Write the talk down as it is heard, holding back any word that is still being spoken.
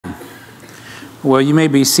Well, you may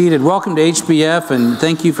be seated. Welcome to HBF, and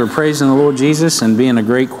thank you for praising the Lord Jesus and being a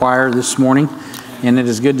great choir this morning. And it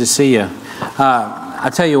is good to see you. I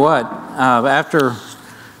tell you what, after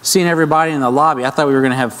seeing everybody in the lobby, I thought we were going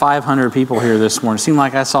to have 500 people here this morning. It seemed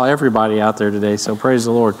like I saw everybody out there today, so praise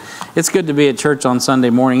the Lord. It's good to be at church on Sunday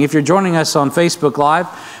morning. If you're joining us on Facebook Live,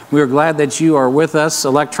 we are glad that you are with us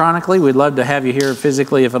electronically. We'd love to have you here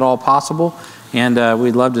physically if at all possible. And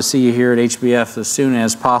we'd love to see you here at HBF as soon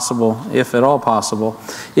as possible, if at all possible.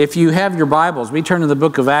 If you have your Bibles, we turn to the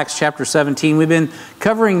book of Acts chapter 17. We've been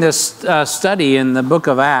covering this study in the book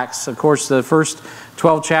of Acts. Of course, the first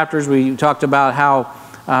 12 chapters, we talked about how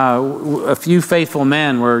a few faithful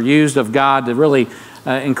men were used of God to really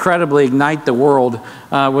incredibly ignite the world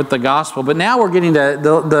with the gospel. But now we're getting to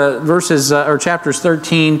the verses or chapters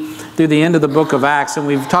 13 through the end of the book of Acts, and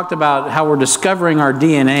we've talked about how we're discovering our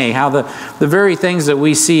DNA, how the very things that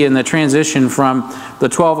we see in the transition from the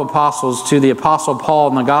 12 apostles to the apostle Paul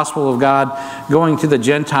and the gospel of God going to the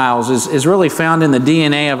Gentiles is really found in the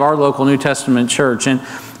DNA of our local New Testament church. And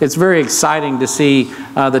it's very exciting to see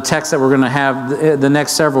the text that we're going to have the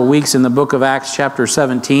next several weeks in the book of Acts chapter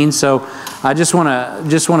 17. So I just want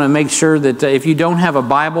to make sure that if you don't have a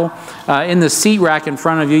Bible, in the seat rack in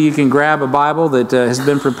front of you, you can grab a Bible that has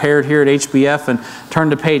been prepared here at HBF and turn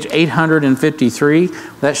to page 853.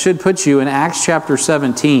 That should put you in Acts chapter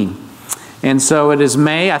 17. And so it is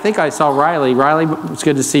May. I think I saw Riley. Riley, it's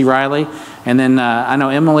good to see Riley. And then I know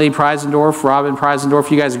Emily Preisendorf, Robin Preisendorf.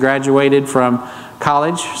 You guys graduated from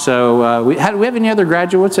college. So we have any other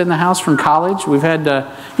graduates in the house from college? We've had,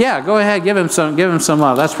 yeah, go ahead, give him some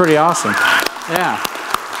love. That's pretty awesome. Yeah.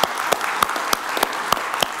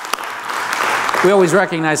 We always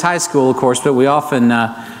recognize high school, of course, but we often,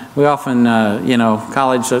 you know,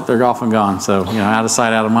 college, they're often gone. So, you know, out of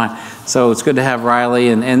sight, out of mind. So it's good to have Riley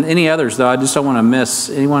and any others, though. I just don't want to miss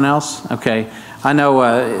anyone else. Okay. I know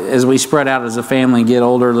as we spread out as a family and get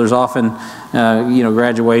older, there's often, you know,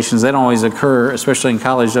 graduations. They don't always occur, especially in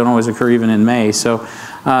college, don't always occur even in May. So,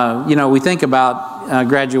 you know, we think about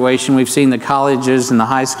graduation. We've seen the colleges and the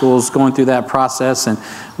high schools going through that process, and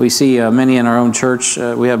we see many in our own church.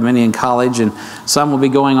 We have many in college, and some will be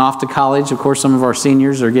going off to college. Of course, some of our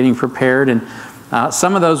seniors are getting prepared, and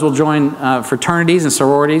some of those will join fraternities and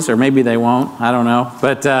sororities, or maybe they won't. I don't know.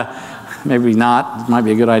 But maybe not. It might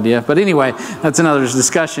be a good idea. But anyway, that's another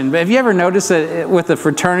discussion. But have you ever noticed that with the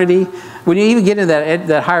fraternity, when you even get into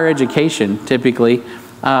that higher education, typically,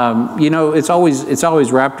 you know, it's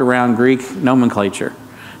always wrapped around Greek nomenclature.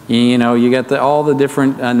 You know, you got all the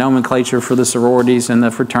different nomenclature for the sororities and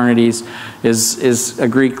the fraternities is a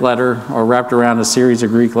Greek letter or wrapped around a series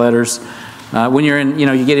of Greek letters. When you're in, you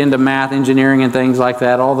know, you get into math, engineering, and things like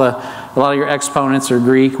that. A lot of your exponents are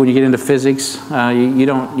Greek. When you get into physics, you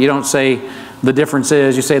don't say the difference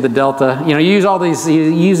is. You say the delta. You know, you use all these.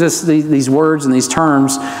 You use these words and these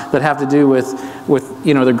terms that have to do with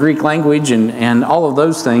you know, the Greek language and all of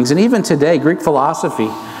those things. And even today, Greek philosophy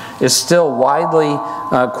is still widely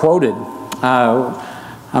quoted.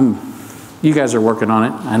 You guys are working on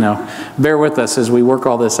it, I know. Bear with us as we work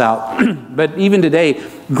all this out. But even today,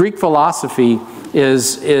 Greek philosophy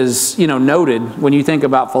is you know, noted when you think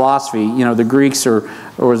about philosophy. You know, the Greeks are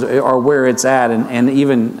where it's at, and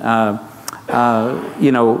even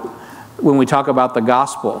you know, when we talk about the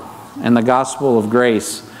gospel and the gospel of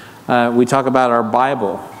grace, we talk about our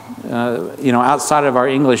Bible. You know, outside of our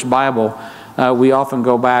English Bible, we often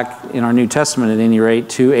go back in our New Testament, at any rate,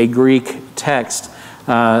 to a Greek text.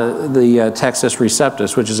 The Textus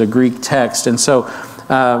Receptus, which is a Greek text. And so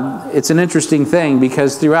it's an interesting thing,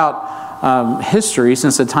 because throughout history,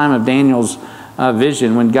 since the time of Daniel's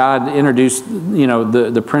vision, when God introduced, you know,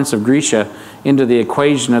 the Prince of Grecia into the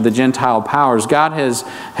equation of the Gentile powers, God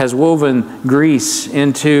has woven Greece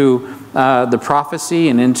into the prophecy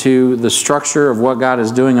and into the structure of what God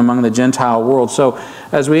is doing among the Gentile world. So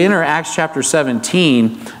as we enter Acts chapter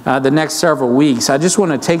 17, the next several weeks, I just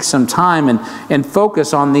want to take some time and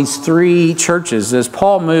focus on these three churches. As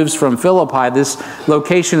Paul moves from Philippi, this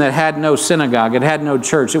location that had no synagogue, it had no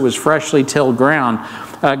church, it was freshly tilled ground,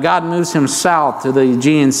 God moves him south to the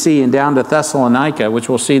Aegean Sea and down to Thessalonica, which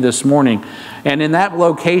we'll see this morning. And in that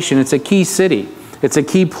location, it's a key city. It's a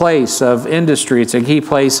key place of industry. It's a key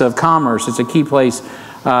place of commerce. It's a key place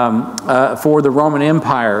for the Roman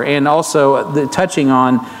Empire, and also touching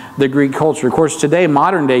on the Greek culture. Of course, today,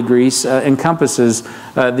 modern-day Greece encompasses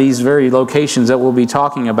these very locations that we'll be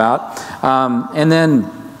talking about. And then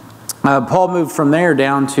Paul moved from there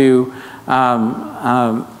down to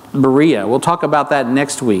Berea. We'll talk about that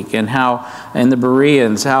next week, and the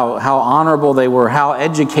Bereans, how honorable they were, how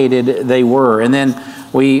educated they were. And then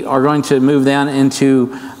we are going to move down into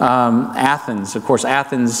Athens. Of course,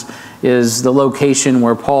 Athens is the location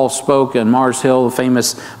where Paul spoke on Mars Hill, the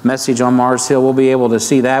famous message on Mars Hill. We'll be able to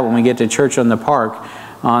see that when we get to Church on the Park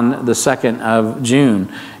on the 2nd of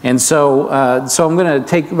June. And so I'm going to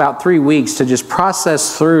take about 3 weeks to just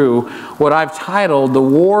process through what I've titled The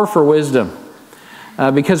War for Wisdom.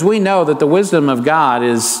 Because we know that the wisdom of God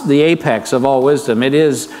is the apex of all wisdom.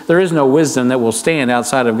 There is no wisdom that will stand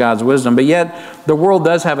outside of God's wisdom. But yet, the world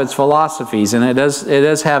does have its philosophies, and it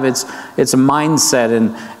does have its mindset,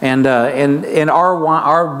 and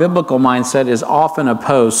our biblical mindset is often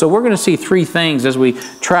opposed. So we're going to see 3 things as we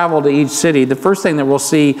travel to each city. The first thing that we'll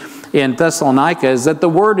see in Thessalonica is that the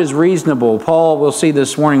word is reasonable. Paul, we'll see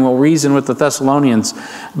this morning, will reason with the Thessalonians,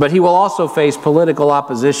 but he will also face political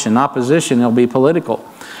opposition. Opposition will be political.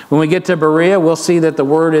 When we get to Berea, we'll see that the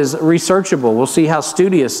word is researchable. We'll see how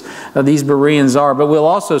studious these Bereans are, but we'll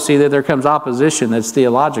also see that there comes opposition that's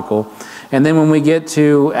theological. And then when we get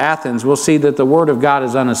to Athens, we'll see that the word of God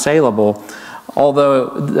is unassailable.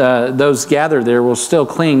 Although those gathered there will still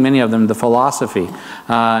cling, many of them, to philosophy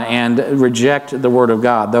and reject the Word of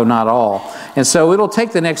God, though not all. And so it'll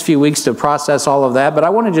take the next few weeks to process all of that, but I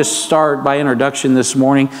want to just start by introduction this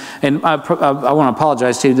morning. And I want to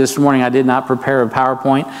apologize to you. This morning I did not prepare a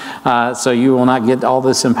PowerPoint, so you will not get all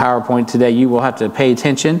this in PowerPoint today. You will have to pay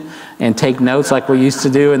attention and take notes like we used to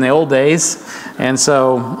do in the old days. And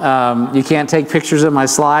so you can't take pictures of my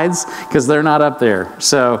slides because they're not up there.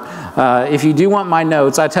 So if you do want my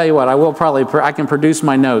notes, I tell you what, I can produce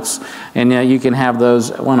my notes, and you can have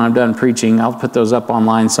those when I'm done preaching. I'll put those up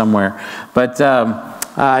online somewhere. But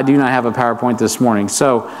I do not have a PowerPoint this morning.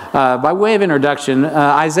 So by way of introduction,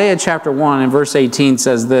 Isaiah chapter 1 and verse 18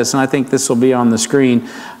 says this, and I think this will be on the screen.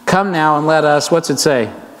 Come now and let us, what's it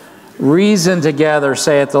say? Reason together,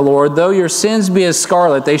 saith the Lord. Though your sins be as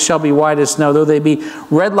scarlet, they shall be white as snow. Though they be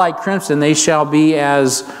red like crimson, they shall be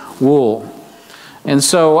as wool. And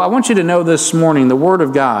so I want you to know this morning, the Word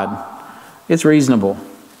of God, it's reasonable.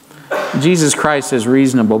 Jesus Christ is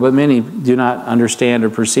reasonable, but many do not understand or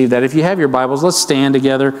perceive that. If you have your Bibles, let's stand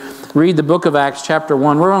together. Read the book of Acts chapter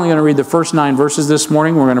 1. We're only going to read the first 9 verses this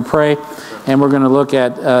morning. We're going to pray, and we're going to look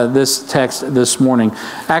at this text this morning.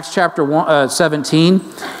 Acts chapter 17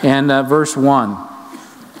 and verse 1.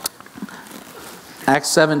 Acts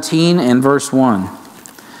 17 and verse 1.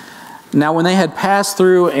 Now when they had passed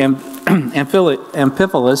through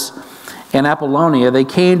Amphipolis and Apollonia, they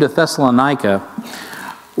came to Thessalonica,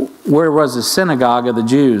 where was the synagogue of the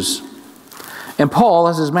Jews. And Paul,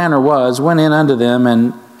 as his manner was, went in unto them,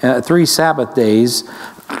 and 3 Sabbath days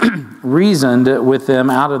reasoned with them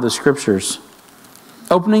out of the Scriptures,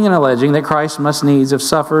 opening and alleging that Christ must needs have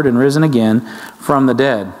suffered and risen again from the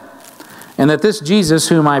dead, and that this Jesus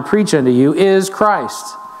whom I preach unto you is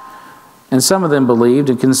Christ. And some of them believed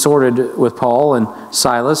and consorted with Paul and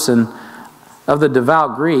Silas, and of the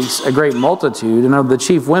devout Greeks a great multitude, and of the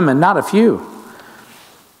chief women not a few.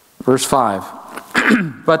 Verse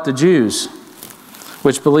 5, But the Jews,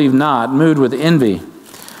 which believed not, moved with envy,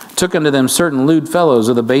 took unto them certain lewd fellows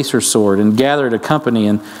of the baser sort, and gathered a company,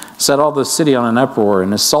 and set all the city on an uproar,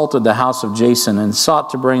 and assaulted the house of Jason, and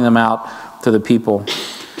sought to bring them out to the people.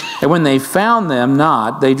 And when they found them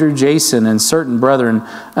not, they drew Jason and certain brethren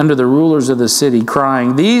under the rulers of the city,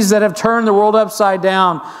 crying, These that have turned the world upside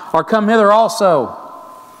down are come hither also.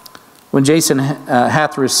 When Jason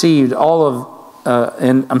hath received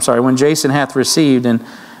when Jason hath received, and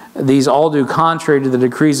these all do contrary to the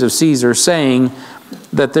decrees of Caesar, saying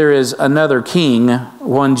that there is another king,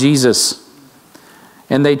 one Jesus.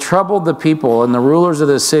 And they troubled the people and the rulers of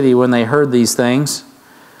the city when they heard these things.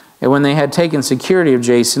 And when they had taken security of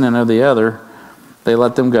Jason and of the other, they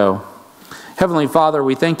let them go. Heavenly Father,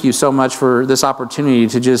 we thank you so much for this opportunity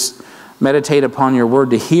to just meditate upon your word,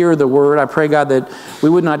 to hear the word. I pray, God, that we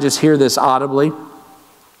would not just hear this audibly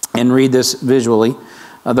and read this visually,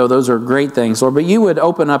 though those are great things, Lord, but you would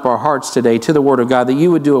open up our hearts today to the word of God, that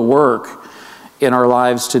you would do a work in our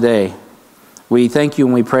lives today. We thank you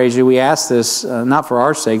and we praise you. We ask this not for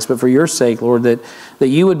our sakes, but for your sake, Lord, that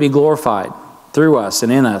you would be glorified through us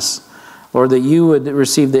and in us. Lord, that you would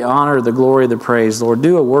receive the honor, the glory, the praise. Lord,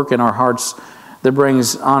 do a work in our hearts that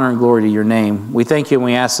brings honor and glory to your name. We thank you and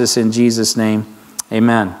we ask this in Jesus' name.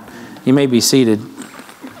 Amen. You may be seated.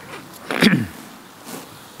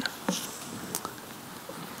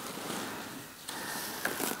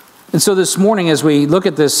 And so this morning, as we look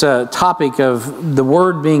at this topic of the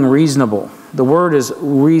word being reasonable, the word is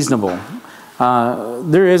reasonable.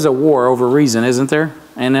 There is a war over reason, isn't there?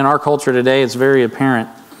 And in our culture today, it's very apparent.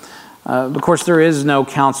 Of course, there is no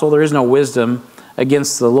counsel, there is no wisdom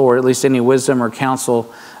against the Lord, at least any wisdom or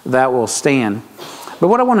counsel that will stand. But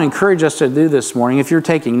what I want to encourage us to do this morning, if you're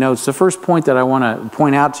taking notes, the first point that I want to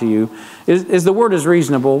point out to you is the word is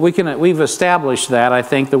reasonable. We've established that, I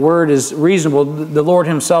think. The word is reasonable. The Lord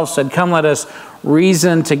himself said, "Come, let us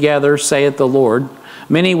reason together, saith the Lord."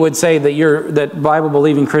 Many would say that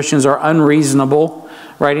Bible-believing Christians are unreasonable,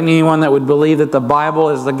 right? Anyone that would believe that the Bible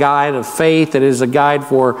is the guide of faith, that it is a guide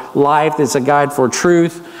for life, it's a guide for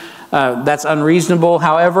truth, that's unreasonable.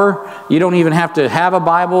 However, you don't even have to have a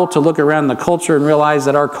Bible to look around the culture and realize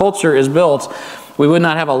that our culture is built. We would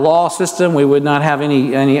not have a law system. We would not have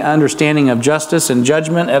any understanding of justice and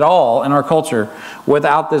judgment at all in our culture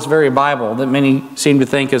without this very Bible that many seem to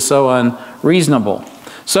think is so unreasonable.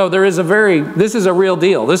 So this is a real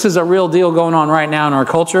deal. This is a real deal going on right now in our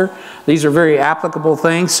culture. These are very applicable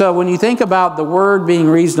things. So when you think about the word being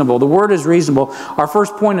reasonable, the word is reasonable. Our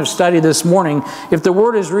first point of study this morning, if the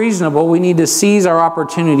word is reasonable, we need to seize our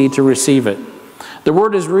opportunity to receive it. The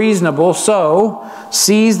word is reasonable, so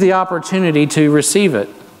seize the opportunity to receive it.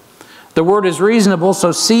 The word is reasonable,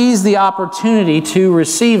 so seize the opportunity to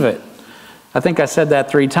receive it. I think I said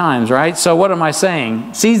that 3 times, right? So what am I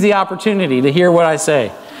saying? Seize the opportunity to hear what I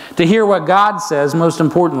say, to hear what God says, most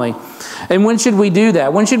importantly. And when should we do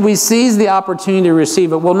that? When should we seize the opportunity to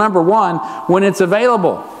receive it? Well, number one, when it's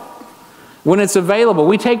available. When it's available.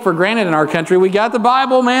 We take for granted in our country, we got the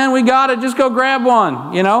Bible, man, we got it, just go grab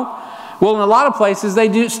one, you know? Well, in a lot of places,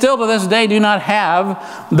 they still to this day do not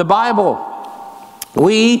have the Bible.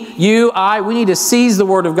 We need to seize the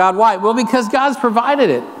Word of God. Why? Well, because God's provided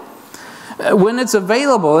it. When it's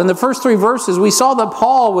available, in the first 3 verses, we saw that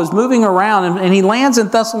Paul was moving around and he lands in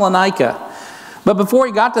Thessalonica. But before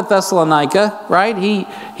he got to Thessalonica, right,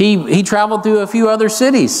 he traveled through a few other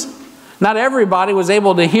cities. Not everybody was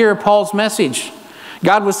able to hear Paul's message.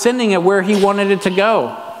 God was sending it where he wanted it to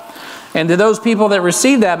go. And to those people that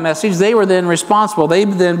received that message, they were then responsible. They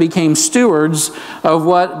then became stewards of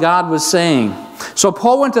what God was saying. So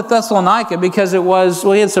Paul went to Thessalonica because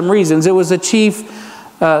he had some reasons. It was a chief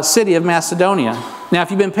city of Macedonia. Now,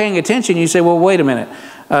 if you've been paying attention, you say, well, wait a minute.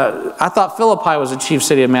 I thought Philippi was a chief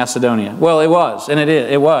city of Macedonia. Well, it was, and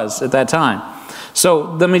it was at that time.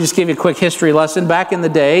 So let me just give you a quick history lesson. Back in the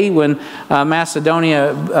day when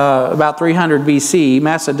Macedonia, about 300 BC,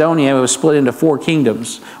 Macedonia was split into 4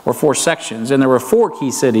 kingdoms or 4 sections, and there were 4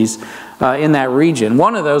 key cities in that region.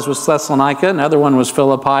 One of those was Thessalonica, another one was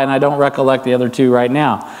Philippi, and I don't recollect the other 2 right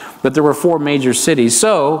now. But there were 4 major cities.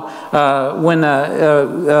 So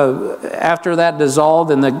after that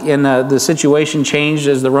dissolved and the situation changed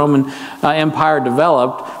as the Roman Empire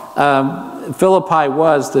developed, Philippi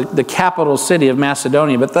was the capital city of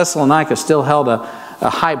Macedonia, but Thessalonica still held a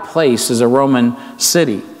high place as a Roman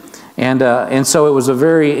city. And so it was a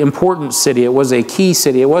very important city. It was a key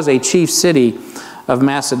city. It was a chief city of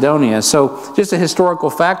Macedonia. So just a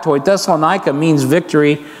historical factoid, Thessalonica means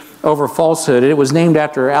victory over falsehood. It was named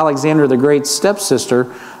after Alexander the Great's stepsister,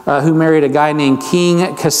 who married a guy named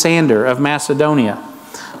King Cassander of Macedonia.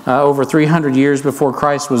 Over 300 years before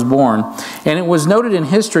Christ was born. And it was noted in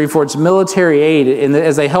history for its military aid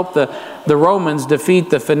as they helped the Romans defeat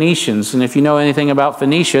the Phoenicians. And if you know anything about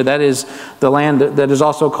Phoenicia, that is the land that is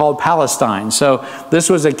also called Palestine. So this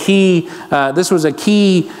was a key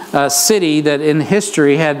city that in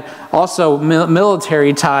history had also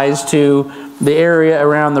military ties to the area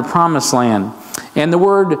around the Promised Land. And the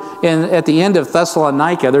word at the end of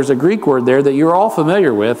Thessalonica, there's a Greek word there that you're all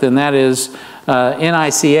familiar with, and that is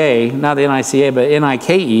N-I-C-A, not N-I-C-A, but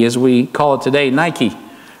N-I-K-E, as we call it today, Nike,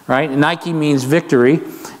 right? Nike means victory.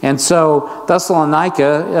 And so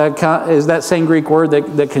Thessalonica is that same Greek word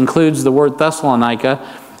that concludes the word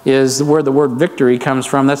Thessalonica, is where the word victory comes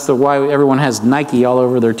from. That's why everyone has Nike all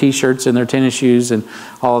over their t-shirts and their tennis shoes and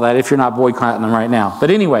all of that, if you're not boycotting them right now. But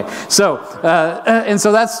anyway, so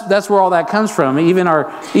that's where all that comes from. Even our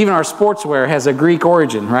sportswear has a Greek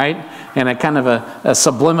origin, right? And a kind of a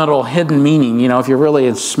subliminal hidden meaning. You know, if you're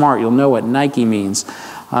really smart, you'll know what Nike means.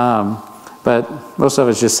 But most of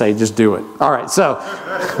us just say, just do it. All right, so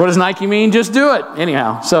what does Nike mean? Just do it.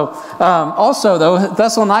 Anyhow, so also, though,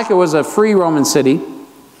 Thessalonica was a free Roman city.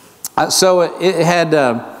 So it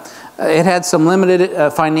had some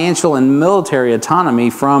limited financial and military autonomy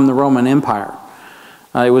from the Roman Empire.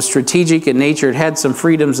 It was strategic in nature. It had some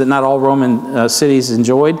freedoms that not all Roman cities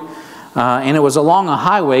enjoyed. And it was along a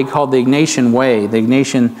highway called the Egnatian Way. The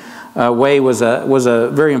Egnatian Way was a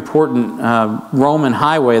very important Roman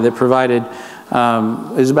highway that provided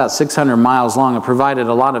is about 600 miles long. It provided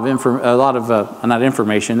a lot of not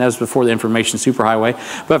information. That was before the information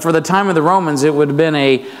superhighway. But for the time of the Romans, it would have been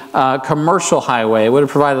a commercial highway. It would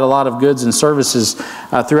have provided a lot of goods and services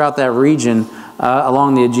throughout that region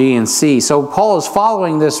along the Aegean Sea. So Paul is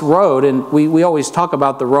following this road, and we always talk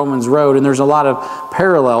about the Romans road, and there's a lot of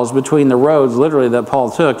parallels between the roads, literally, that Paul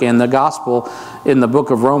took and the gospel in the book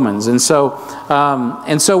of Romans. And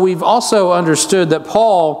so we've also understood that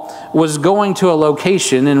Paul was going to a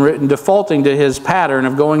location and defaulting to his pattern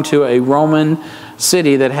of going to a Roman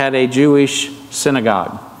city that had a Jewish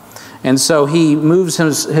synagogue. And so he moves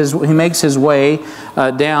he makes his way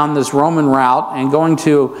down this Roman route and going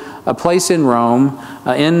to a place in Rome,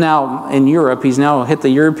 now in Europe. He's now hit the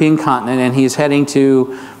European continent, and he's heading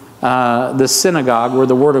to the synagogue where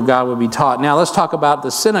the Word of God would be taught. Now let's talk about the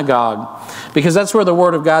synagogue, because that's where the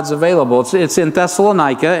Word of God's available. It's in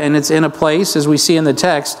Thessalonica, and it's in a place, as we see in the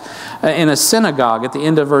text, in a synagogue at the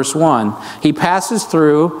end of verse 1. He passes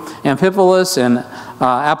through Amphipolis and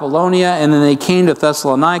Apollonia, and then they came to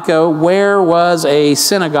Thessalonica, where was a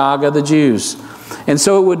synagogue of the Jews. And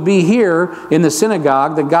so it would be here in the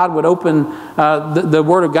synagogue that God would open, the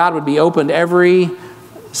Word of God would be opened every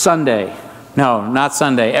Sunday. No, not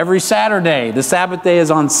Sunday. Every Saturday. The Sabbath day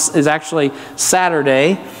is actually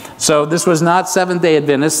Saturday. So this was not Seventh-day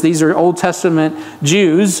Adventists. These are Old Testament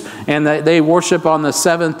Jews, and they worship on the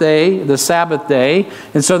seventh day, the Sabbath day.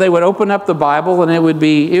 And so they would open up the Bible, and it would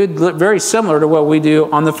look very similar to what we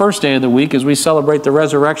do on the first day of the week as we celebrate the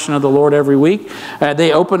resurrection of the Lord every week.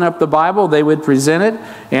 They open up the Bible, they would present it,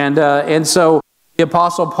 and so the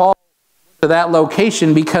Apostle Paul went to that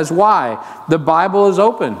location because why? The Bible is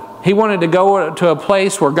open. He wanted to go to a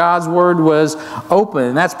place where God's Word was open.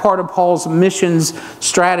 And that's part of Paul's missions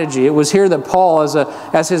strategy. It was here that Paul,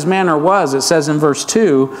 as his manner was, it says in verse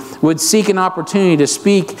 2, would seek an opportunity to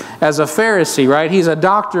speak as a Pharisee, right? He's a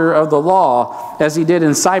doctor of the law, as he did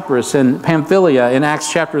in Cyprus and Pamphylia in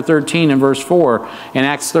Acts chapter 13 and verse 4, and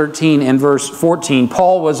Acts 13 and verse 14.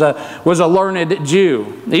 Paul was a learned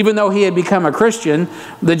Jew. Even though he had become a Christian,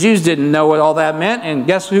 the Jews didn't know what all that meant, and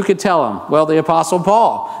guess who could tell him? Well, the Apostle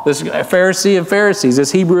Paul, this Pharisee of Pharisees,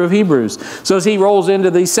 this Hebrew of Hebrews. So as he rolls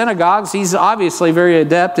into these synagogues, he's obviously very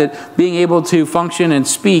adept at being able to function and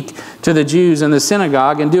speak to the Jews in the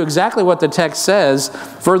synagogue and do exactly what the text says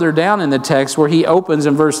further down in the text, where he opens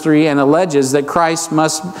in verse 3 and alleges that Christ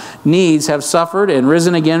must needs have suffered and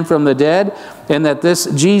risen again from the dead, and that this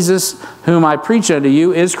Jesus whom I preach unto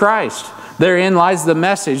you is Christ. Therein lies the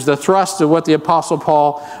message, the thrust of what the Apostle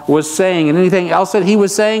Paul was saying. And anything else that he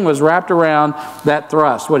was saying was wrapped around that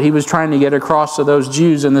thrust, what he was trying to get across to those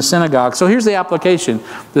Jews in the synagogue. So here's the application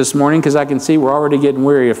this morning, because I can see we're already getting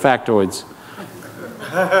weary of factoids.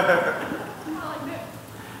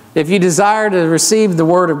 If you desire to receive the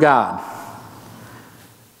Word of God,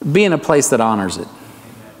 be in a place that honors it.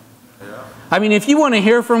 I mean, if you want to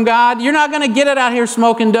hear from God, you're not going to get it out here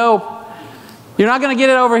smoking dope. You're not going to get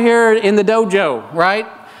it over here in the dojo, right?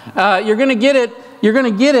 You're going to get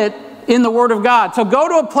it in the Word of God. So go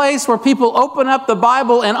to a place where people open up the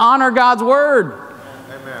Bible and honor God's Word.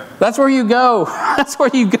 Amen. That's where you go. That's where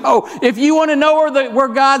you go. If you want to know where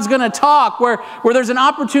God's going to talk, where there's an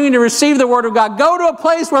opportunity to receive the Word of God, go to a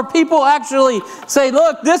place where people actually say,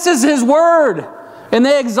 look, this is His Word. And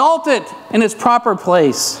they exalt it in its proper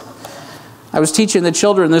place. I was teaching the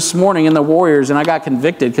children this morning in the Warriors, and I got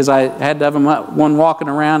convicted because I had to have them one walking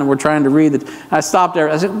around, and we're trying to read it. I stopped there.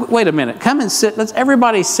 I said, wait a minute. Come and sit. Let's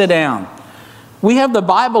everybody sit down. We have the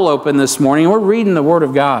Bible open this morning, and we're reading the Word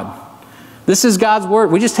of God. This is God's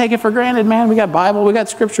Word. We just take it for granted, man. We got Bible. We got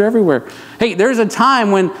Scripture everywhere. Hey, there's a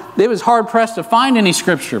time when it was hard-pressed to find any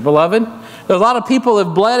Scripture, beloved. A lot of people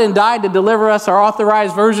have bled and died to deliver us our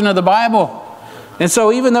authorized version of the Bible. And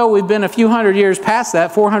so even though we've been a few hundred years past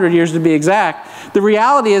that, 400 years to be exact, the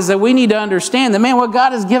reality is that we need to understand that, man, what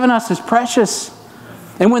God has given us is precious.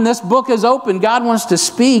 And when this book is open, God wants to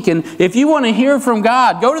speak. And if you want to hear from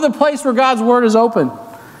God, go to the place where God's Word is open.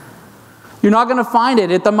 You're not going to find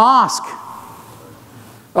it at the mosque.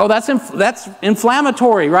 Oh, that's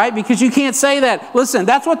inflammatory, right? Because you can't say that. Listen,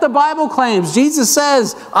 that's what the Bible claims. Jesus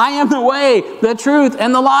says, I am the way, the truth,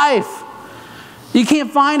 and the life. You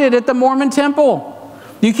can't find it at the Mormon temple.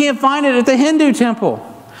 You can't find it at the Hindu temple.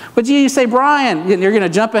 But you say, Brian, you're going to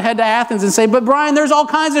jump ahead to Athens and say, but Brian, there's all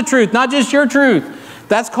kinds of truth, not just your truth.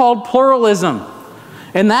 That's called pluralism.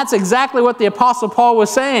 And that's exactly what the Apostle Paul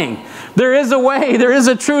was saying. There is a way, there is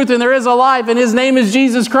a truth, and there is a life, and His name is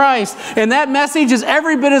Jesus Christ. And that message is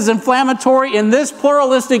every bit as inflammatory in this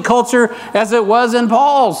pluralistic culture as it was in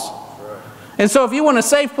Paul's. And so if you want a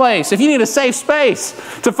safe place, if you need a safe space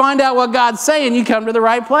to find out what God's saying, you come to the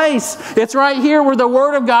right place. It's right here where the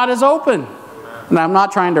Word of God is open. And I'm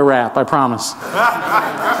not trying to rap, I promise.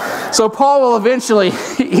 So Paul will eventually,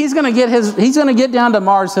 he's going to get down to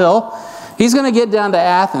Mars Hill. He's going to get down to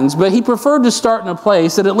Athens, but he preferred to start in a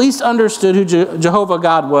place that at least understood who Jehovah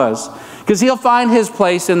God was. Because he'll find his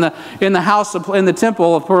place in the house in the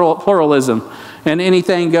temple of pluralism, and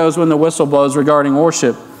anything goes when the whistle blows regarding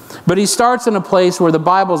worship. But he starts in a place where the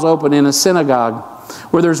Bible's open, in a synagogue,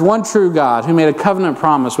 where there's one true God who made a covenant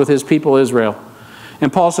promise with his people Israel.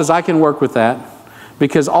 And Paul says, I can work with that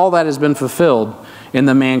because all that has been fulfilled in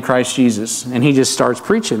the man Christ Jesus. And he just starts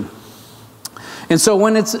preaching. And so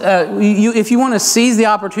when it's if you want to seize the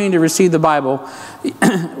opportunity to receive the Bible,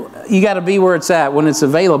 you got to be where it's at when it's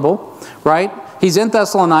available, right? He's in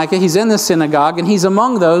Thessalonica, he's in the synagogue, and he's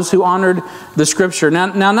among those who honored the Scripture. Now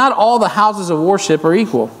not all the houses of worship are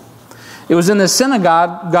equal. It was in the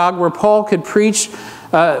synagogue where Paul could preach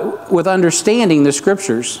with understanding the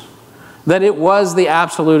Scriptures, that it was the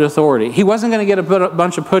absolute authority. He wasn't going to get a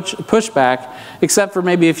bunch of pushback, except for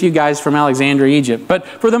maybe a few guys from Alexandria, Egypt. But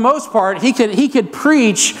for the most part, he could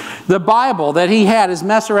preach the Bible that he had, his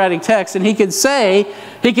Masoretic text, and he could say,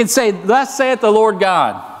 thus saith the Lord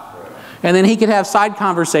God. And then he could have side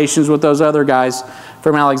conversations with those other guys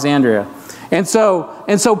from Alexandria. And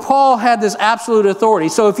so Paul had this absolute authority.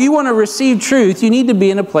 So if you want to receive truth, you need to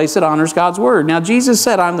be in a place that honors God's Word. Now Jesus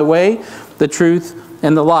said, I'm the way, the truth,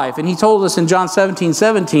 and the life. And he told us in John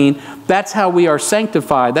 17:17, that's how we are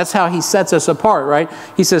sanctified. That's how he sets us apart, right?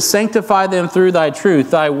 He says, sanctify them through thy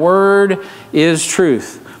truth. Thy word is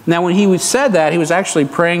truth. Now when he said that, he was actually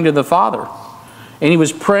praying to the Father. And he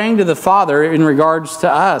was praying to the Father in regards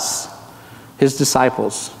to us, his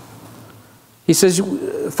disciples. He says,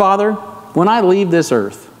 Father, when I leave this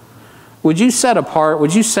earth, would you set apart,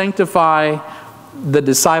 would you sanctify the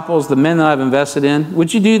disciples, the men that I've invested in?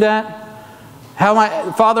 Would you do that?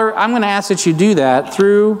 Father, I'm going to ask that you do that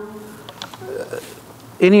through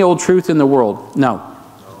any old truth in the world. No.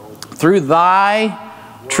 Through thy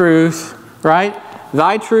truth, right?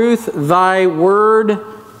 Thy truth, thy word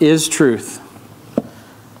is truth.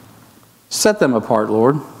 Set them apart,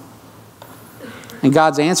 Lord. And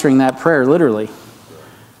God's answering that prayer literally.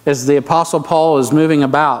 As the Apostle Paul is moving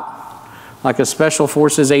about like a special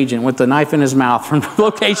forces agent with the knife in his mouth from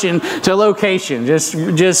location to location,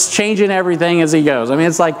 just changing everything as he goes. I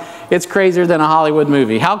mean, it's crazier than a Hollywood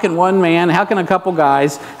movie. How can one man, how can a couple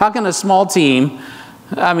guys, how can a small team,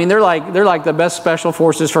 I mean, they're like the best special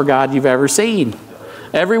forces for God you've ever seen.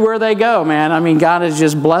 Everywhere they go, man, I mean, God is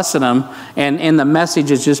just blessing them, and the message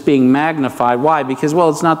is just being magnified. Why? Because, well,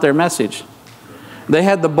 it's not their message. They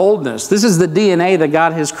had the boldness. This is the DNA that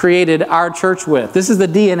God has created our church with. This is the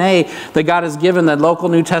DNA that God has given the local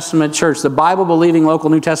New Testament church, the Bible-believing local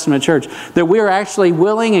New Testament church, that we are actually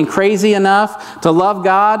willing and crazy enough to love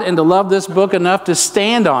God and to love this book enough to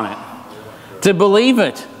stand on it, to believe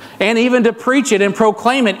it, and even to preach it and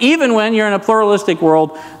proclaim it, even when you're in a pluralistic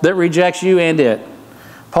world that rejects you and it.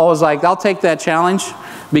 Paul was like, I'll take that challenge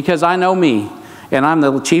because I know me, and I'm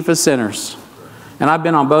the chief of sinners. And I've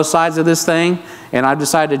been on both sides of this thing, and I've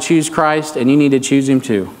decided to choose Christ, and you need to choose Him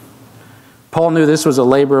too. Paul knew this was a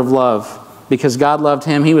labor of love. Because God loved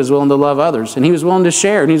him, he was willing to love others. And he was willing to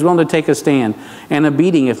share, and he was willing to take a stand, and a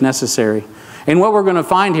beating if necessary. And what we're going to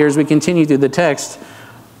find here as we continue through the text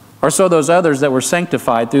are so those others that were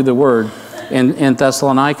sanctified through the Word in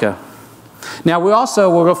Thessalonica. Now we also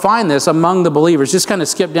will find this among the believers. Just kind of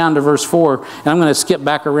skip down to verse 4. And I'm going to skip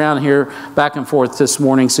back around here, back and forth this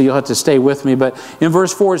morning, so you'll have to stay with me. But in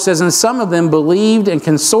verse 4 it says, and some of them believed and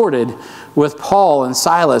consorted with Paul and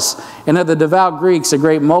Silas, and of the devout Greeks a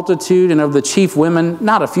great multitude, and of the chief women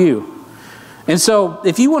not a few. And so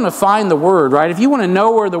if you want to find the Word, right, if you want to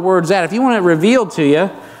know where the Word's at, if you want it revealed to you,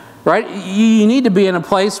 right, you need to be in a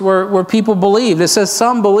place where people believe. It says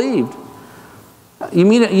some believed. You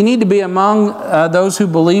need to be among those who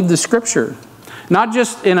believe the Scripture. Not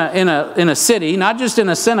just in a city, not just in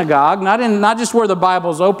a synagogue, not just where the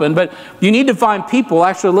Bible's open, but you need to find people,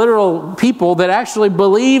 actually literal people, that actually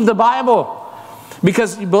believe the Bible.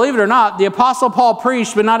 Because, believe it or not, the Apostle Paul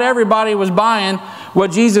preached, but not everybody was buying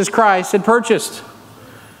what Jesus Christ had purchased.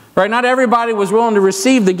 Right? Not everybody was willing to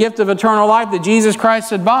receive the gift of eternal life that Jesus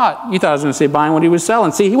Christ had bought. You thought I was going to say buying what he was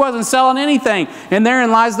selling. See, he wasn't selling anything, and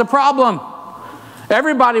therein lies the problem.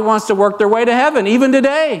 Everybody wants to work their way to heaven, even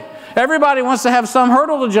today. Everybody wants to have some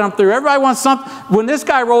hurdle to jump through. Everybody wants something. When this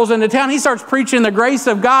guy rolls into town, he starts preaching the grace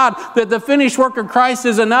of God, that the finished work of Christ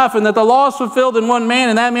is enough, and that the law is fulfilled in one man,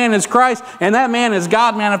 and that man is Christ, and that man is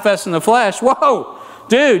God manifest in the flesh. Whoa,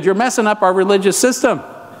 dude, you're messing up our religious system.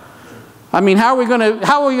 I mean, how are we going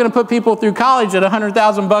to put people through college at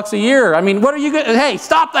 $100,000 a year? I mean, what are you going to, hey,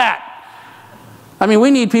 stop that. I mean,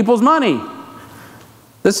 we need people's money.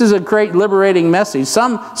 This is a great liberating message.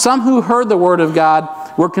 Some who heard the word of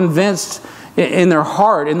God were convinced in their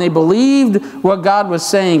heart, and they believed what God was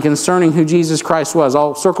saying concerning who Jesus Christ was.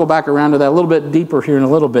 I'll circle back around to that a little bit deeper here in a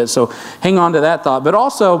little bit, so hang on to that thought. But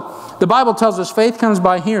also, the Bible tells us faith comes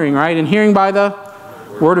by hearing, right? And hearing by the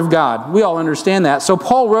Word of God. We all understand that. So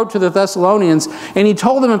Paul wrote to the Thessalonians, and he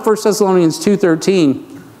told them in 1 Thessalonians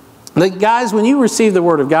 2:13, that guys, when you receive the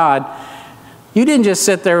Word of God, you didn't just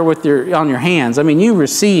sit there with on your hands. I mean, you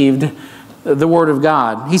received the Word of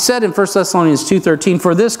God. He said in 1 Thessalonians 2:13,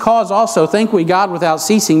 "For this cause also thank we God without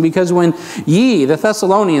ceasing, because when ye, the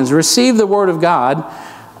Thessalonians, received the Word of God,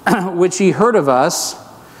 which ye heard of us,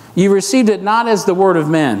 ye received it not as the word of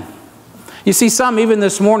men." You see, some, even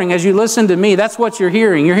this morning, as you listen to me, that's what you're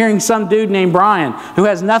hearing. You're hearing some dude named Brian who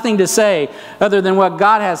has nothing to say other than what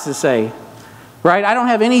God has to say. Right? I don't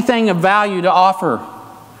have anything of value to offer.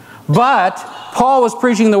 But Paul was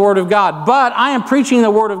preaching the Word of God. But I am preaching the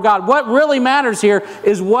Word of God. What really matters here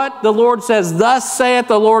is what the Lord says, "Thus saith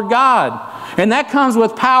the Lord God." And that comes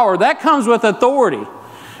with power. That comes with authority.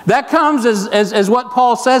 That comes as what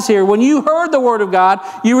Paul says here. When you heard the Word of God,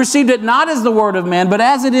 you received it not as the word of men, but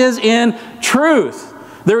as it is in truth.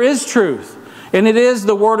 There is truth, and it is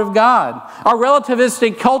the Word of God. Our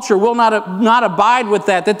relativistic culture will not abide with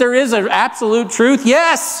that there is an absolute truth.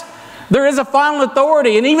 Yes, there is a final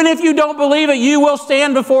authority, and even if you don't believe it, you will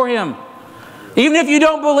stand before Him. Even if you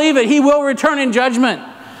don't believe it, He will return in judgment.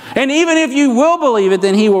 And even if you will believe it,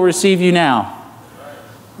 then He will receive you now.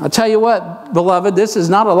 I'll tell you what, beloved, this is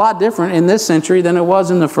not a lot different in this century than it was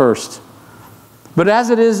in the first. But as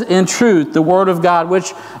it is in truth, the Word of God,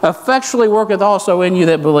 which effectually worketh also in you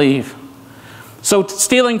that believe. So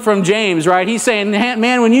stealing from James, right? He's saying,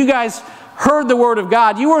 man, when you guys heard the Word of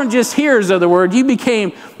God, you weren't just hearers of the Word, you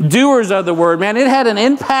became doers of the Word. Man, it had an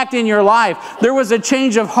impact in your life. There was a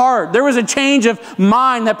change of heart. There was a change of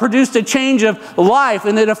mind that produced a change of life,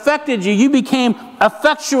 and it affected you. You became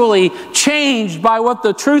effectually changed by what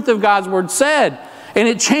the truth of God's Word said. And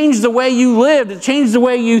it changed the way you lived. It changed the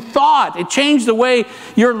way you thought. It changed the way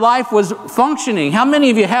your life was functioning. How many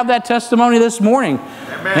of you have that testimony this morning?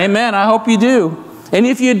 Amen. Amen. I hope you do. And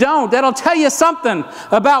if you don't, that'll tell you something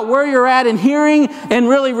about where you're at in hearing and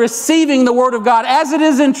really receiving the Word of God as it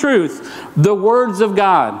is in truth, the words of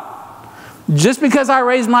God. Just because I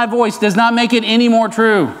raise my voice does not make it any more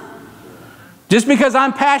true. Just because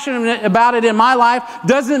I'm passionate about it in my life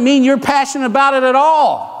doesn't mean you're passionate about it at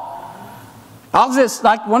all. I'll just,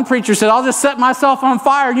 like one preacher said, I'll just set myself on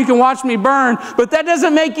fire and you can watch me burn, but that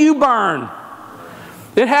doesn't make you burn.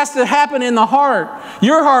 It has to happen in the heart.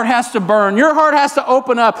 Your heart has to burn. Your heart has to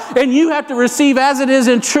open up. And you have to receive as it is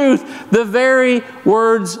in truth the very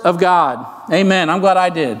words of God. Amen. I'm glad I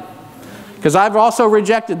did. Because I've also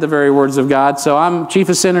rejected the very words of God. So I'm chief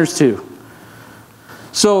of sinners too.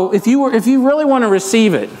 So if you really want to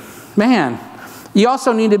receive it, man, you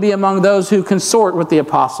also need to be among those who consort with the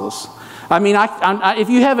apostles. I mean, if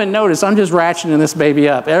you haven't noticed, I'm just ratcheting this baby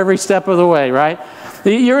up every step of the way, right?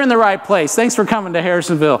 You're in the right place. Thanks for coming to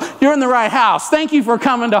Harrisonville. You're in the right house. Thank you for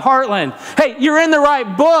coming to Heartland. Hey, you're in the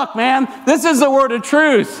right book, man. This is the word of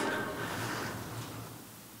truth.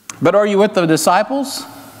 But are you with the disciples?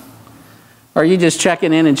 Or are you just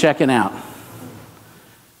checking in and checking out?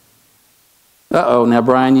 Uh-oh, now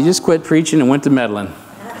Brian, you just quit preaching and went to meddling.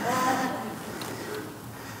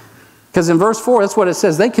 Because in verse 4, that's what it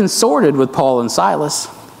says. They consorted with Paul and Silas.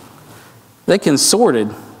 They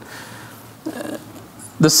consorted.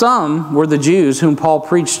 The some were the Jews whom Paul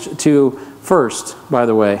preached to first, by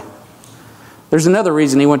the way. There's another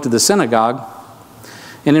reason he went to the synagogue.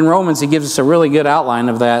 And in Romans, he gives us a really good outline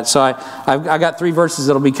of that. So I got 3 verses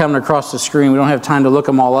that will be coming across the screen. We don't have time to look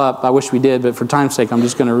them all up. I wish we did, but for time's sake, I'm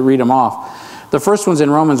just going to read them off. The first one's in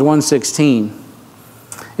Romans 1:16.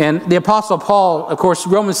 And the Apostle Paul, of course,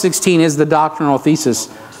 Romans 16 is the doctrinal thesis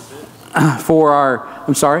for our...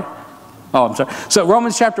 I'm sorry? Oh, I'm sorry. So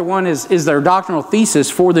Romans chapter 1 is their doctrinal thesis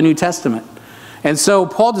for the New Testament. And so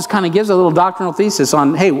Paul just kind of gives a little doctrinal thesis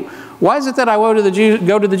on, hey, why is it that I go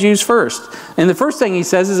to the Jews first? And the first thing he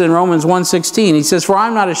says is in Romans 1:16. He says, "For I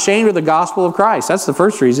am not ashamed of the gospel of Christ." That's the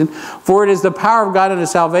first reason. "For it is the power of God unto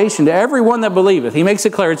salvation to everyone that believeth." He makes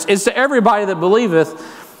it clear. It's to everybody that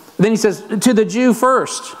believeth. Then he says, to the Jew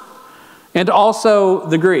first, and also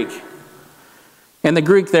the Greek. And the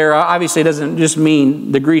Greek there obviously doesn't just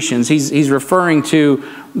mean the Grecians. He's referring to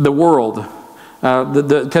the world.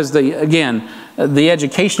 Because, again, the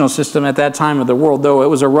educational system at that time of the world, though it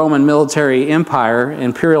was a Roman military empire,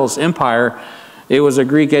 imperialist empire, It was a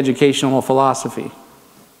Greek educational philosophy,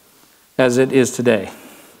 as it is today.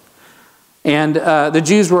 And the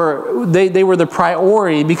Jews were the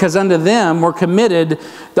priority, because unto them were committed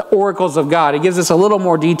the oracles of God. It gives us a little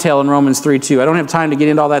more detail in Romans 3:2. I don't have time to get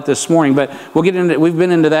into all that this morning, but we've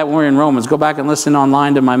been into that when we're in Romans. Go back and listen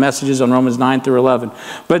online to my messages on Romans 9 through 11.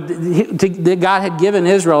 But God had given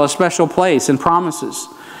Israel a special place and promises.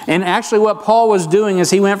 And actually what Paul was doing as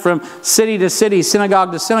he went from city to city,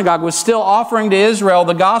 synagogue to synagogue, was still offering to Israel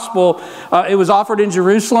the gospel. It was offered in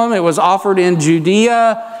Jerusalem. It was offered in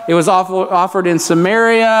Judea. It was offered in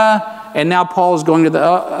Samaria. And now Paul is going to the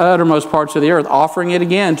uttermost parts of the earth, offering it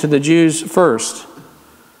again to the Jews first.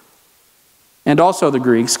 And also the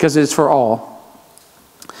Greeks, because it's for all.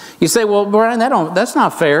 You say, well, Brian, that's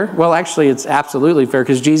not fair. Well, actually, it's absolutely fair,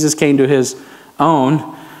 because Jesus came to his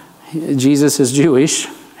own. Jesus is Jewish.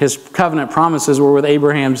 His covenant promises were with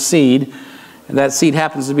Abraham's seed. That seed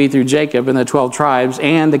happens to be through Jacob and the 12 tribes.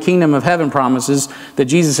 And the kingdom of heaven promises that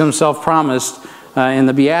Jesus himself promised in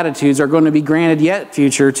the Beatitudes are going to be granted yet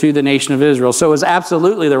future to the nation of Israel. So it was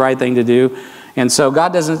absolutely the right thing to do. And so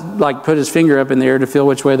God doesn't put his finger up in the air to feel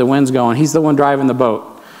which way the wind's going. He's the one driving the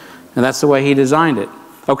boat. And that's the way he designed it.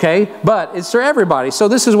 Okay? But it's for everybody. So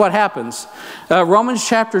this is what happens. Romans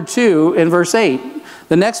chapter 2 in verse 8.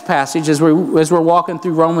 The next passage, as we're walking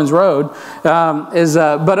through Romans Road, is,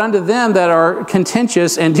 but unto them that are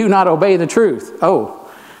contentious and do not obey the truth.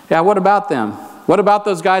 Oh, yeah, what about them? What about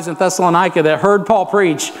those guys in Thessalonica that heard Paul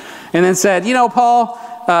preach and then said, you know, Paul,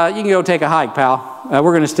 you can go take a hike, pal. We're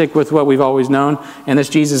going to stick with what we've always known, and this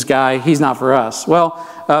Jesus guy, he's not for us. Well,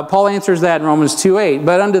 Paul answers that in Romans 2:8.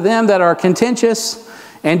 But unto them that are contentious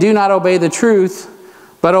and do not obey the truth,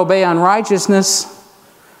 but obey unrighteousness,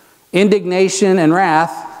 indignation and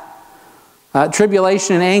wrath,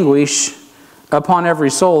 tribulation and anguish upon every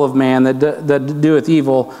soul of man that doeth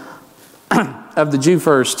evil, of the Jew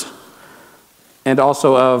first, and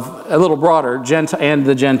also of, a little broader, and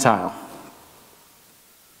the Gentile.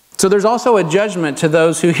 So there's also a judgment to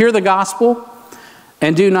those who hear the gospel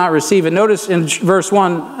and do not receive it. Notice in verse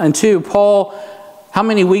 1 and 2, Paul, how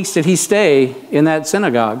many weeks did he stay in that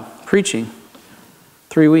synagogue preaching?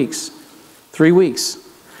 3 weeks. 3 weeks.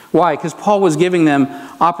 Why? Because Paul was giving them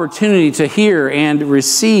opportunity to hear and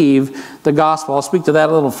receive the gospel. I'll speak to that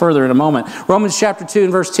a little further in a moment. Romans chapter 2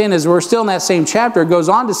 and verse 10, as we're still in that same chapter, it goes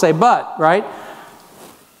on to say, but, right?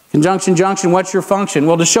 Conjunction, junction, what's your function?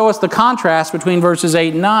 Well, to show us the contrast between verses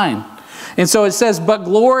 8 and 9. And so it says, but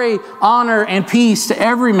glory, honor, and peace to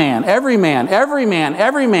every man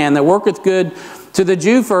that worketh good, to the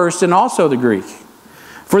Jew first and also the Greek.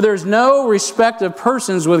 For there's no respect of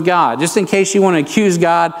persons with God. Just in case you want to accuse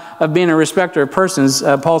God of being a respecter of persons,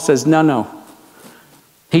 Paul says, no.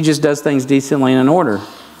 He just does things decently and in order.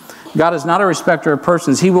 God is not a respecter of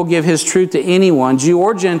persons. He will give his truth to anyone, Jew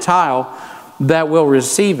or Gentile, that will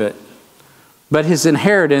receive it. But his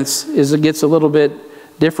inheritance gets a little bit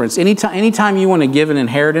different. Anytime you want to give an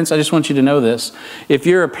inheritance, I just want you to know this. If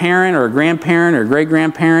you're a parent or a grandparent or a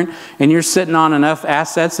great-grandparent and you're sitting on enough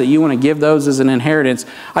assets that you want to give those as an inheritance,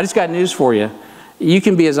 I just got news for you. You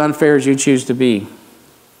can be as unfair as you choose to be.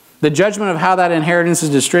 The judgment of how that inheritance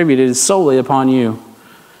is distributed is solely upon you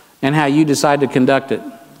and how you decide to conduct it.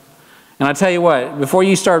 And I tell you what, before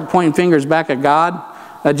you start pointing fingers back at God,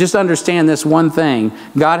 just understand this one thing.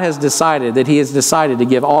 God has decided that he has decided to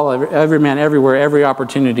give every man everywhere every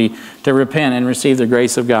opportunity to repent and receive the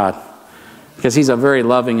grace of God. Because he's a very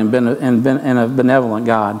loving and a benevolent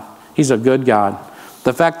God. He's a good God.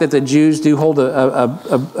 The fact that the Jews do hold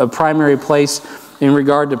a primary place in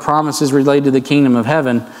regard to promises related to the kingdom of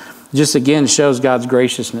heaven just again shows God's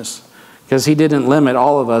graciousness. Because he didn't limit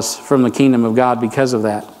all of us from the kingdom of God because of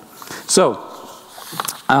that. So,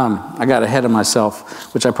 I got ahead of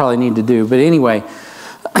myself, which I probably need to do. But anyway,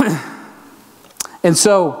 and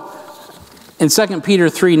so in 2 Peter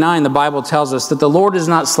 3:9, the Bible tells us that the Lord is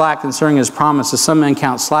not slack concerning his promise, as some men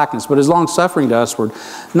count slackness, but is long-suffering to usward,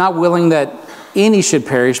 not willing that any should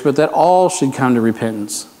perish, but that all should come to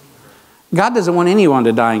repentance. God doesn't want anyone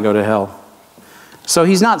to die and go to hell. So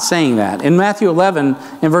he's not saying that. In Matthew 11,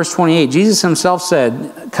 in verse 28, Jesus himself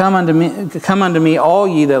said, Come unto me, all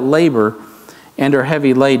ye that labor and are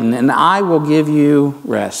heavy laden, and I will give you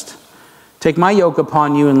rest. Take my yoke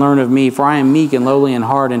upon you and learn of me, for I am meek and lowly in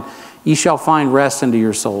heart, and ye shall find rest unto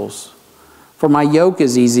your souls. For my yoke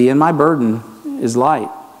is easy and my burden is light.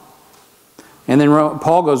 And then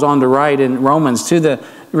Paul goes on to write in Romans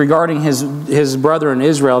regarding his brother in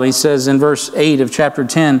Israel, and he says in verse 8 of chapter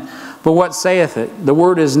 10, But what saith it? The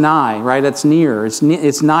word is nigh, right? That's near.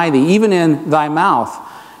 It's nigh thee, even in thy mouth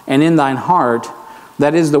and in thine heart.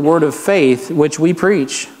 That is the word of faith which we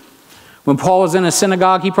preach. When Paul was in a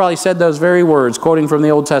synagogue, he probably said those very words, quoting from the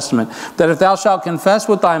Old Testament, that if thou shalt confess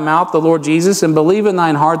with thy mouth the Lord Jesus and believe in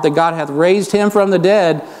thine heart that God hath raised him from the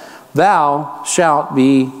dead, thou shalt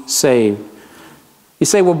be saved. You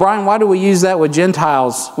say, well, Brian, why do we use that with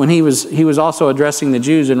Gentiles when he was also addressing the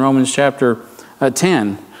Jews in Romans chapter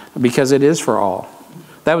 10? Because it is for all.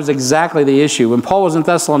 That was exactly the issue. When Paul was in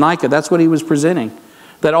Thessalonica, that's what he was presenting,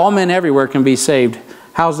 that all men everywhere can be saved.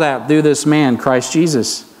 How's that? Through this man, Christ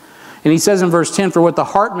Jesus. And he says in verse 10, for with the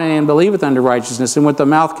heart man believeth unto righteousness, and with the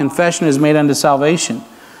mouth confession is made unto salvation.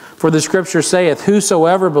 For the scripture saith,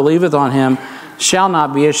 whosoever believeth on him shall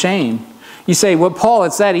not be ashamed. You say, well, Paul,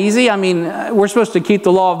 it's that easy? I mean, we're supposed to keep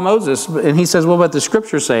the law of Moses. And he says, well, but the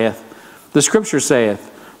scripture saith, the scripture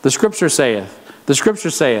saith, the scripture saith, the scripture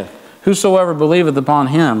saith, whosoever believeth upon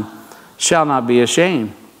him shall not be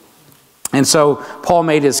ashamed. And so Paul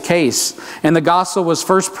made his case. And the gospel was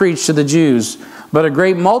first preached to the Jews. But a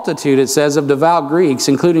great multitude, it says, of devout Greeks,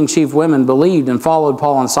 including chief women, believed and followed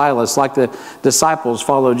Paul and Silas like the disciples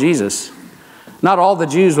followed Jesus. Not all the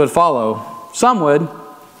Jews would follow. Some would.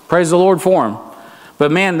 Praise the Lord for them.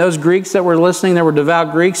 But man, those Greeks that were listening, they were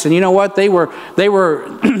devout Greeks. And you know what? They were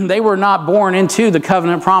not born into the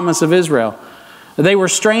covenant promise of Israel. They were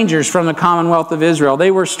strangers from the commonwealth of Israel.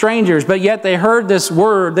 They were strangers, but yet they heard this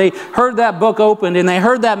word. They heard that book opened, and they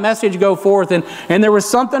heard that message go forth. And there was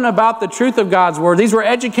something about the truth of God's word. These were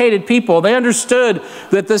educated people. They understood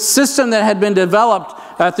that the system that had been developed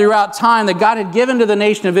throughout time that God had given to the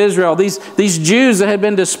nation of Israel, these Jews that had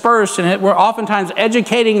been dispersed and were oftentimes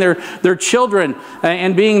educating their children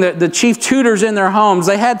and being the chief tutors in their homes.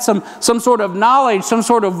 They had some sort of knowledge, some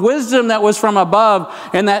sort of wisdom that was from above.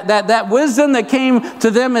 And that wisdom that came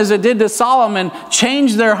to them as it did to Solomon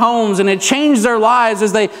changed their homes, and it changed their lives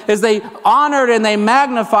as they honored and they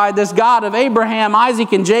magnified this God of Abraham,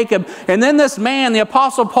 Isaac, and Jacob. And then this man, the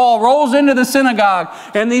Apostle Paul, rolls into the synagogue,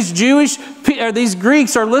 and these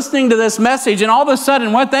Greeks are listening to this message, and all of a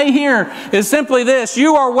sudden what they hear is simply this: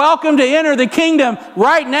 you are welcome to enter the kingdom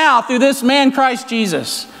right now through this man Christ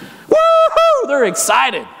Jesus. Woo-hoo! They're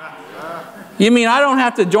excited. You mean I don't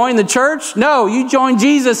have to join the church? No, you join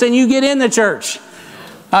Jesus and you get in the church.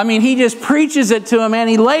 I mean, he just preaches it to them and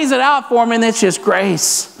he lays it out for them, and it's just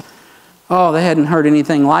grace. Oh, they hadn't heard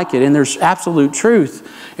anything like it. And there's absolute truth.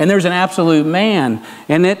 And there's an absolute man.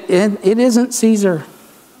 And it isn't Caesar.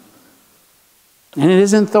 And it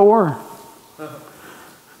isn't Thor.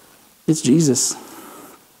 It's Jesus.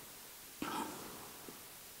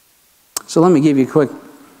 So let me give you a quick,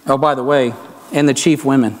 oh, by the way, and the chief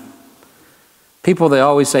women. People, they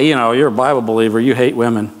always say, you know, you're a Bible believer, you hate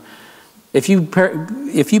women. If you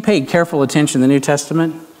paid careful attention to the New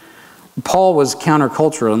Testament, Paul was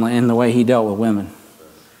countercultural in the way he dealt with women.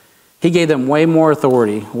 He gave them way more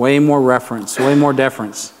authority, way more reference, way more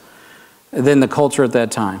deference than the culture at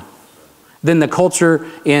that time. Than the culture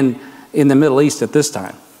in the Middle East at this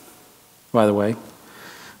time, by the way.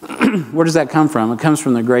 Where does that come from? It comes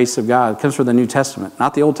from the grace of God. It comes from the New Testament.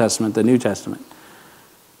 Not the Old Testament, the New Testament.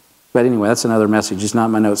 But anyway, that's another message. It's not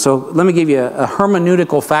in my notes. So let me give you a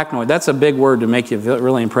hermeneutical factoid. That's a big word to make you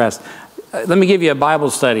really impressed. Let me give you a Bible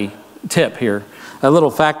study tip here. A little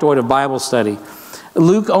factoid of Bible study.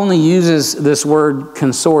 Luke only uses this word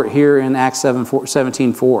consort here in Acts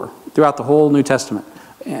 17:4 throughout the whole New Testament.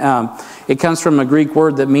 It comes from a Greek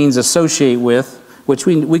word that means associate with, which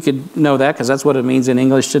we could know that because that's what it means in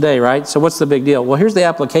English today, right? So what's the big deal? Well, here's the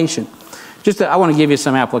application. I want to give you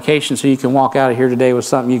some application so you can walk out of here today with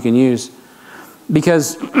something you can use.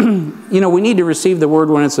 Because, you know, we need to receive the word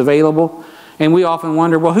when it's available. And we often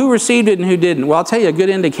wonder, well, who received it and who didn't? Well, I'll tell you, a good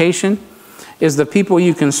indication is the people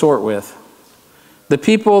you consort with. The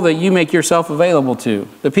people that you make yourself available to.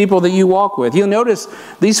 The people that you walk with. You'll notice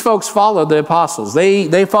these folks followed the apostles.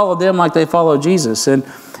 They followed them like they followed Jesus. And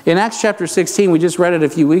in Acts chapter 16, we just read it a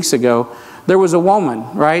few weeks ago, there was a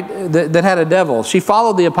woman, right, that had a devil. She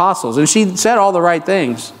followed the apostles, and she said all the right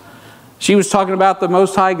things. She was talking about the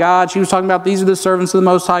Most High God. She was talking about these are the servants of the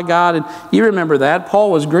Most High God. And you remember that. Paul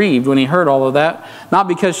was grieved when he heard all of that. Not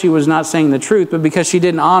because she was not saying the truth, but because she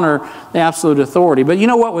didn't honor the absolute authority. But you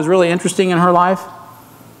know what was really interesting in her life?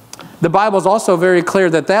 The Bible is also very clear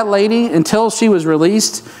that lady, until she was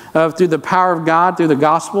released through the power of God, through the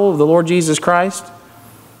gospel of the Lord Jesus Christ,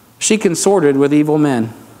 she consorted with evil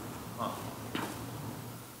men.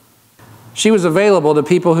 She was available to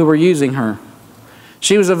people who were using her.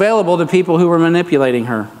 She was available to people who were manipulating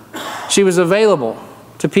her. She was available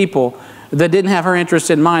to people that didn't have her interest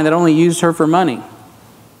in mind, that only used her for money.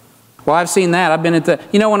 Well, I've seen that. I've been at the,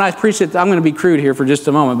 you know, when I preach it, I'm going to be crude here for just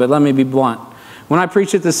a moment, but let me be blunt. When I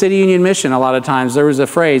preach at the City Union Mission, a lot of times there was a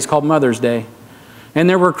phrase called Mother's Day. And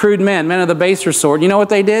there were crude men of the baser sort. You know what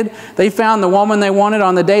they did? They found the woman they wanted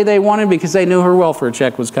on the day they wanted because they knew her welfare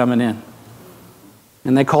check was coming in.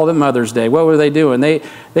 And they called it Mother's Day. What were they doing? They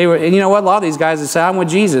were, and you know what? A lot of these guys would say, I'm with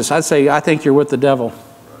Jesus. I'd say, I think you're with the devil.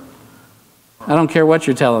 I don't care what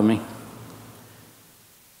you're telling me.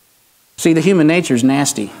 See, the human nature is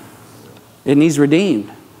nasty. It needs redeemed.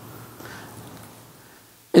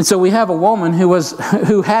 And so we have a woman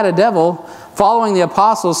who had a devil, following the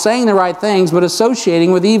apostles, saying the right things, but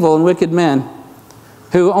associating with evil and wicked men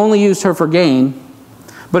who only used her for gain.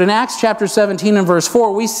 But in Acts chapter 17 and verse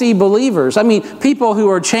 4, we see believers. I mean, people who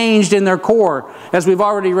are changed in their core, as we've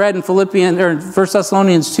already read in 1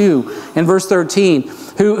 Thessalonians 2 and verse 13,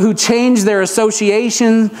 who changed their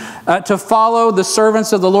association to follow the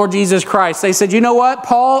servants of the Lord Jesus Christ. They said, you know what,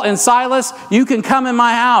 Paul and Silas, you can come in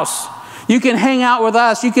my house. You can hang out with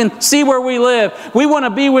us. You can see where we live. We want to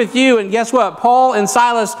be with you. And guess what? Paul and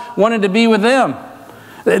Silas wanted to be with them.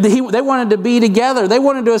 They wanted to be together. They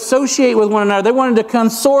wanted to associate with one another. They wanted to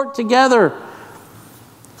consort together.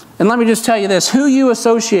 And let me just tell you this. Who you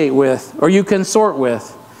associate with or you consort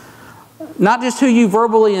with, not just who you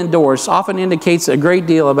verbally endorse, often indicates a great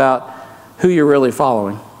deal about who you're really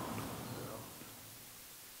following.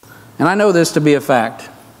 And I know this to be a fact.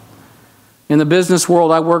 In the business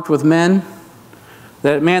world, I worked with men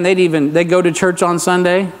that, man, they'd go to church on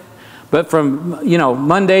Sunday, but from,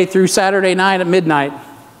 Monday through Saturday night at midnight,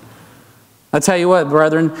 I tell you what,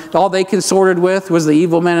 brethren, all they consorted with was the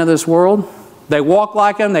evil men of this world. They walk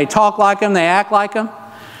like them, they talk like them, they act like them.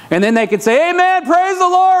 And then they could say, amen, praise the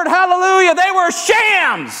Lord, hallelujah. They were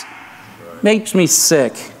shams. Right. Makes me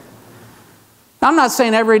sick. I'm not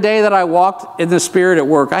saying every day that I walked in the Spirit at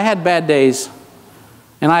work. I had bad days.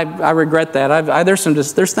 And I regret that.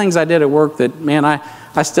 There's things I did at work that, man,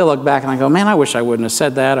 I still look back and I go, man, I wish I wouldn't have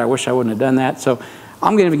said that. I wish I wouldn't have done that. So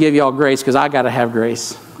I'm going to give you all grace because I got to have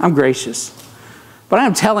grace. I'm gracious. But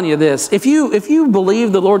I'm telling you this, if you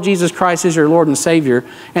believe the Lord Jesus Christ is your Lord and Savior,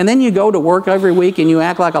 and then you go to work every week and you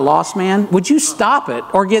act like a lost man, would you stop it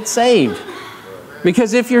or get saved?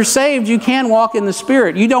 Because if you're saved, you can walk in the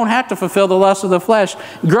Spirit. You don't have to fulfill the lust of the flesh.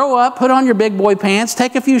 Grow up, put on your big boy pants,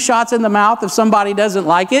 take a few shots in the mouth if somebody doesn't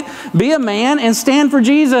like it. Be a man and stand for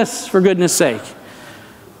Jesus, for goodness sake.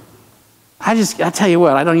 I tell you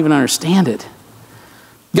what, I don't even understand it.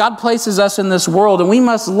 God places us in this world, and we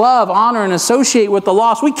must love, honor, and associate with the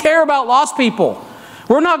lost. We care about lost people.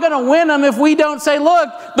 We're not going to win them if we don't say, look,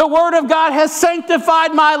 the Word of God has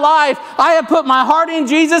sanctified my life. I have put my heart in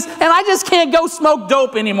Jesus, and I just can't go smoke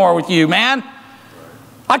dope anymore with you, man.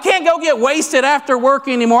 I can't go get wasted after work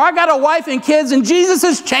anymore. I got a wife and kids, and Jesus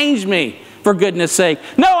has changed me, for goodness sake.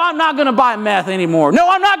 No, I'm not going to buy meth anymore. No,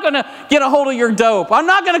 I'm not going to get a hold of your dope. I'm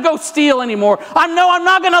not going to go steal anymore. I'm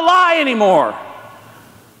not going to lie anymore.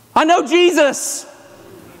 I know Jesus.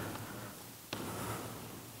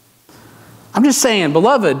 I'm just saying,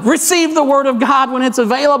 beloved, receive the Word of God when it's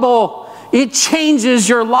available. It changes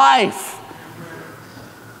your life.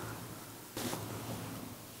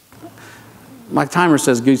 My timer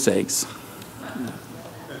says goose eggs.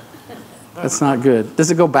 That's not good.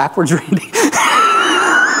 Does it go backwards, Randy?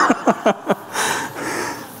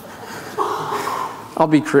 I'll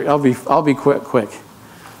be quick.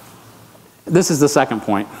 This is the second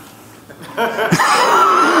point.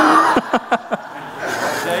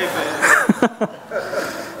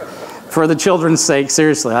 For the children's sake,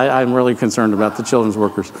 seriously, I'm really concerned about the children's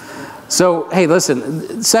workers. So, hey,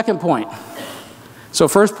 listen, second point. So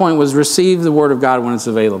first point was receive the Word of God when it's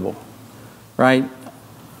available, right?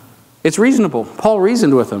 It's reasonable. Paul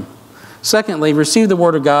reasoned with them. Secondly, receive the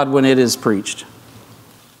Word of God when it is preached.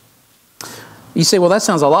 You say, well, that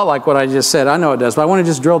sounds a lot like what I just said. I know it does, but I want to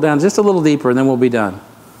just drill down just a little deeper and then we'll be done.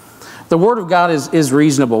 The Word of God is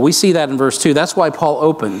reasonable. We see that in verse 2. That's why Paul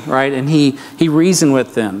opened, right? And he reasoned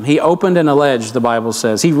with them. He opened and alleged, the Bible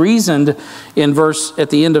says. He reasoned at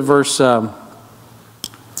the end of verse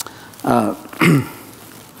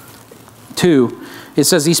 2. It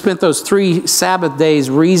says he spent those 3 Sabbath days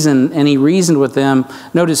and he reasoned with them,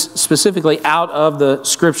 notice specifically out of the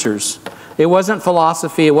Scriptures. It wasn't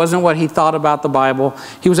philosophy. It wasn't what he thought about the Bible.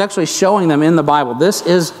 He was actually showing them in the Bible. This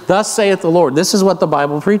is, thus saith the Lord. This is what the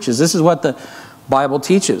Bible preaches. This is what the Bible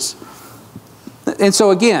teaches. And so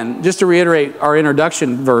again, just to reiterate our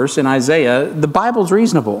introduction verse in Isaiah, the Bible's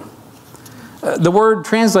reasonable. The word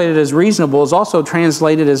translated as reasonable is also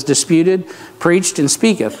translated as disputed, preached, and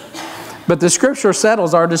speaketh. But the Scripture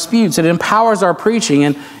settles our disputes. It empowers our preaching,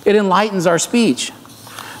 and it enlightens our speech.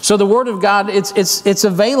 So the Word of God, it's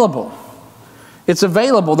available. It's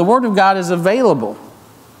available. The Word of God is available.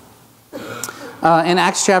 In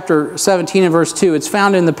Acts chapter 17 and verse 2, it's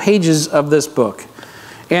found in the pages of this book.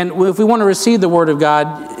 And if we want to receive the Word of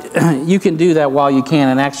God, you can do that while you can.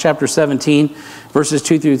 In Acts chapter 17, verses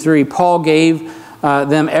 2 through 3, Paul gave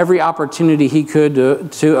them every opportunity he could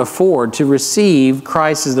to afford to receive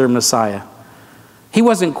Christ as their Messiah. He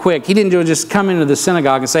wasn't quick. He didn't just come into the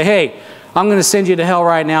synagogue and say, hey, I'm going to send you to hell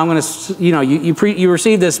right now. I'm going to, you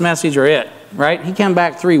receive this message or it, right? He came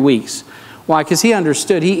back 3 weeks. Why? Because he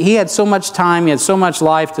understood. He had so much time. He had so much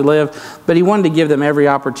life to live, but he wanted to give them every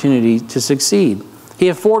opportunity to succeed. He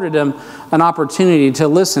afforded them an opportunity to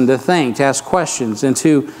listen, to think, to ask questions, and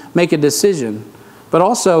to make a decision. But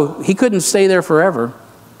also, he couldn't stay there forever,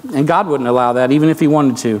 and God wouldn't allow that, even if he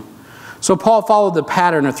wanted to. So Paul followed the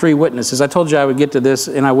pattern of 3 witnesses. I told you I would get to this,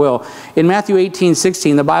 and I will. In Matthew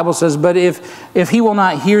 18:16, the Bible says, but if he will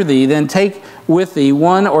not hear thee, then take with thee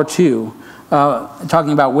 1 or 2,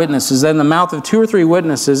 talking about witnesses. Then in the mouth of 2 or 3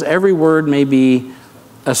 witnesses, every word may be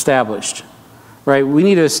established. Right? We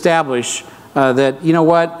need to establish that, you know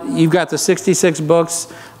what, you've got the 66 books.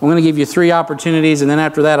 I'm going to give you 3 opportunities, and then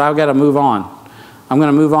after that, I've got to move on. I'm going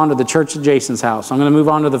to move on to the church at Jason's house. I'm going to move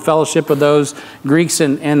on to the fellowship of those Greeks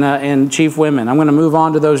and chief women. I'm going to move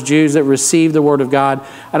on to those Jews that receive the Word of God.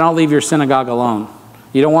 I don't leave your synagogue alone.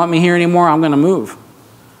 You don't want me here anymore? I'm going to move.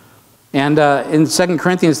 And in 2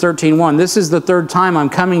 Corinthians 13:1, this is the 3rd time I'm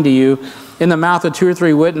coming to you. In the mouth of 2 or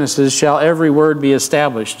 3 witnesses shall every word be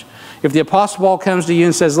established. If the Apostle Paul comes to you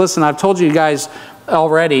and says, listen, I've told you guys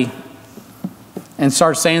already, and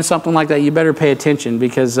starts saying something like that, you better pay attention,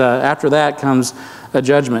 because after that comes a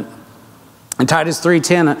judgment. In Titus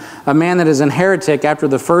 3:10, a man that is an heretic after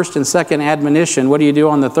the 1st and 2nd admonition, what do you do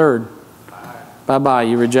on the 3rd? Bye-bye,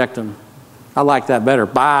 you reject him. I like that better.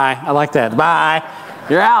 Bye. I like that. Bye.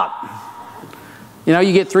 You're out. You know,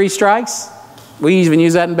 you get 3 strikes. We even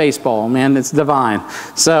use that in baseball, man. It's divine.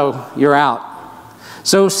 So you're out.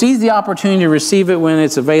 So seize the opportunity to receive it when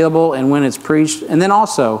it's available and when it's preached. And then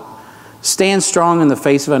also, stand strong in the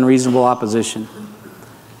face of unreasonable opposition.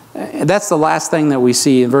 And that's the last thing that we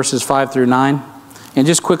see in verses 5 through 9. And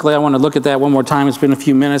just quickly, I want to look at that one more time. It's been a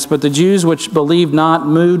few minutes. But the Jews which believed not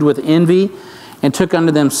moved with envy, and took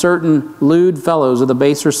unto them certain lewd fellows of the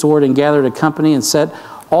baser sort, and gathered a company, and set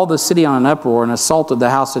all the city on an uproar, and assaulted the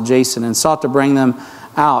house of Jason, and sought to bring them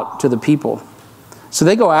out to the people. So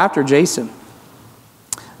they go after Jason.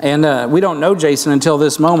 And we don't know Jason until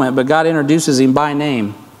this moment, but God introduces him by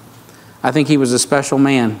name. I think he was a special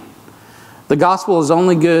man. The gospel is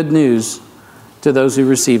only good news to those who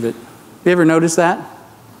receive it. You ever notice that?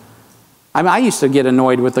 I mean, I used to get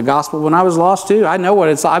annoyed with the gospel when I was lost too. I know what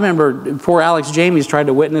it's like. I remember poor Alex James tried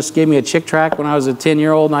to witness, gave me a chick tract when I was a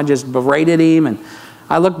 10-year-old, and I just berated him. And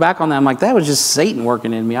I look back on that, I'm like, that was just Satan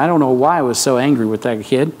working in me. I don't know why I was so angry with that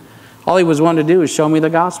kid. All he was wanting to do was show me the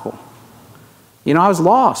gospel. You know, I was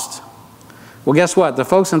lost. Well, guess what? The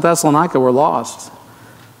folks in Thessalonica were lost.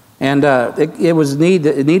 And it was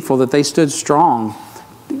needful that they stood strong.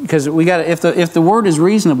 Because we got if the word is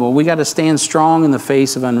reasonable, we got to stand strong in the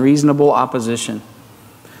face of unreasonable opposition.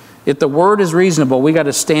 If the word is reasonable, we got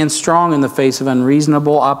to stand strong in the face of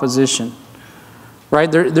unreasonable opposition.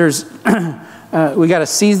 Right? We got to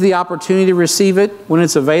seize the opportunity to receive it when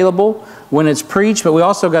it's available, when it's preached, but we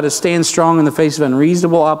also got to stand strong in the face of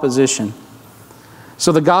unreasonable opposition.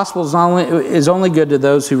 So the gospel is only good to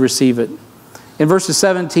those who receive it. In verses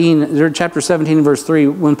 17, chapter 17, verse 3,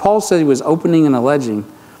 when Paul said he was opening and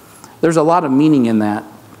alleging, there's a lot of meaning in that.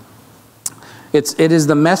 It is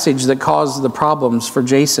the message that caused the problems for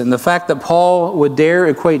Jason. The fact that Paul would dare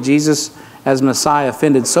equate Jesus as Messiah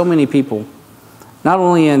offended so many people, not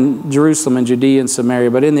only in Jerusalem and Judea and Samaria,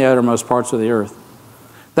 but in the uttermost parts of the earth.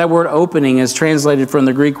 That word opening is translated from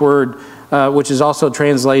the Greek word, which is also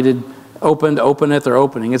translated opened, openeth, or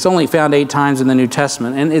opening. It's only found 8 times in the New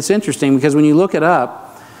Testament. And it's interesting because when you look it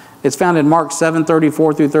up, it's found in Mark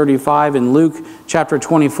 7:34 through 35, in Luke chapter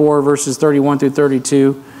 24, verses 31 through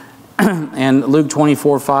 32, and Luke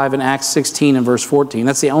 24:5, and Acts 16 and verse 14.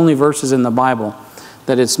 That's the only verses in the Bible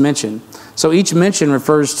that it's mentioned. So each mention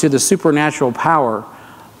refers to the supernatural power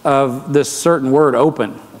of this certain word,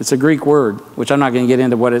 open. It's a Greek word, which I'm not going to get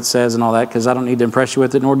into what it says and all that because I don't need to impress you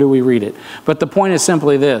with it, nor do we read it. But the point is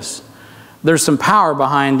simply this. There's some power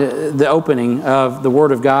behind the opening of the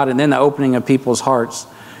Word of God and then the opening of people's hearts.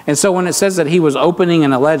 And so when it says that he was opening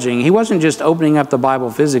and alleging, he wasn't just opening up the Bible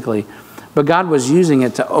physically, but God was using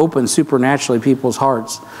it to open supernaturally people's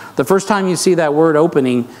hearts. The first time you see that word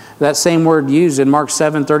opening, that same word used in Mark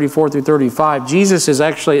 7:34 through 35, Jesus is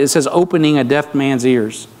actually, it says opening a deaf man's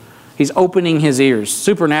ears. He's opening his ears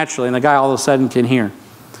supernaturally, and the guy all of a sudden can hear.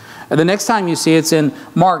 And the next time you see it's in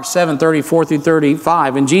Mark 7:34 through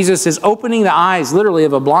 35, and Jesus is opening the eyes literally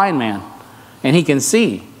of a blind man, and he can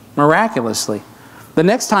see miraculously. The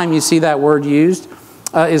next time you see that word used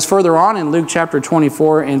is further on in Luke chapter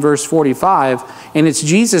 24 and verse 45, and it's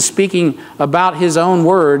Jesus speaking about his own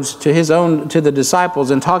words to the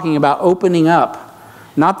disciples and talking about opening up,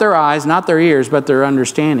 not their eyes, not their ears, but their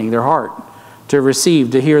understanding, their heart, to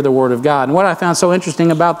receive, to hear the word of God. And what I found so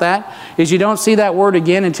interesting about that is you don't see that word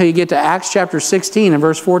again until you get to Acts chapter 16 and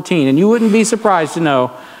verse 14. And you wouldn't be surprised to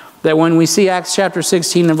know that when we see Acts chapter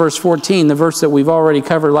 16 and verse 14, the verse that we've already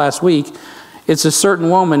covered last week, it's a certain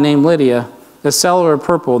woman named Lydia, a seller of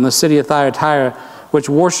purple in the city of Thyatira, which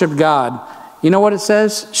worshiped God. You know what it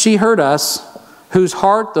says? She heard us, whose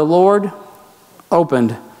heart the Lord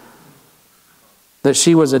opened, that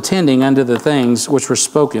she was attending unto the things which were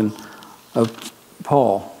spoken of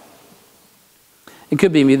Paul. It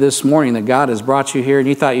could be me this morning that God has brought you here and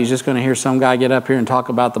you thought you were just going to hear some guy get up here and talk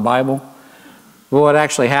about the Bible. Well, what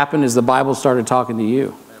actually happened is the Bible started talking to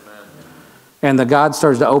you. Amen. And the God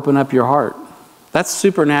starts to open up your heart. That's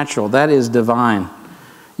supernatural. That is divine.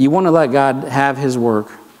 You want to let God have his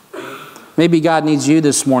work. Maybe God needs you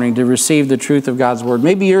this morning to receive the truth of God's word.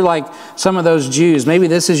 Maybe you're like some of those Jews. Maybe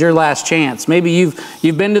this is your last chance. Maybe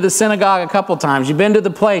you've been to the synagogue a couple times. You've been to the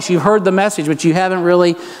place. You've heard the message, but you haven't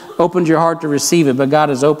really opened your heart to receive it. But God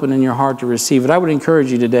has opened in your heart to receive it. I would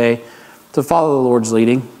encourage you today to follow the Lord's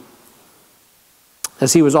leading.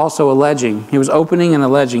 As he was also alleging, he was opening and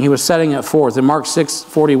alleging. He was setting it forth. In Mark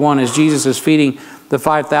 6:41, as Jesus is feeding the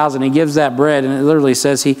 5,000, he gives that bread, and it literally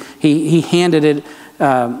says he handed it.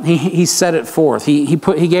 He set it forth. He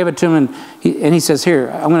gave it to him, and he says, "Here,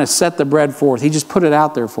 I'm going to set the bread forth." He just put it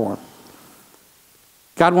out there for him.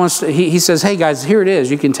 God wants to. He says, "Hey guys, here it is.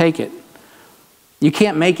 You can take it." You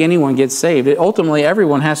can't make anyone get saved. Ultimately,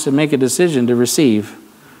 everyone has to make a decision to receive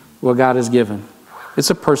what God has given. It's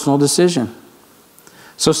a personal decision.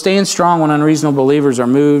 So stand strong when unreasonable believers are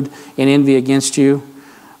moved in envy against you.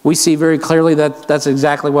 We see very clearly that that's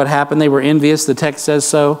exactly what happened. They were envious. The text says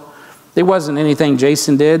so. It wasn't anything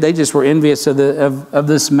Jason did. They just were envious of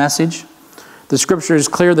this message. The scripture is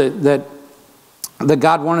clear that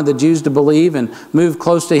God wanted the Jews to believe and move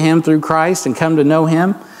close to him through Christ and come to know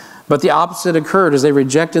him. But the opposite occurred as they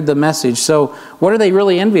rejected the message. So what are they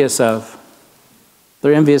really envious of?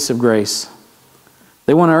 They're envious of grace.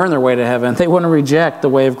 They want to earn their way to heaven. They want to reject the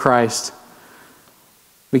way of Christ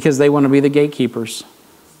because they want to be the gatekeepers.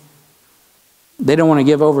 They don't want to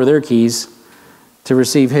give over their keys to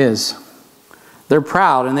receive his. They're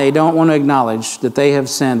proud and they don't want to acknowledge that they have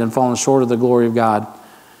sinned and fallen short of the glory of God.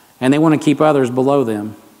 And they want to keep others below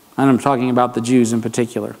them. And I'm talking about the Jews in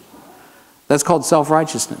particular. That's called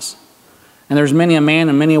self-righteousness. And there's many a man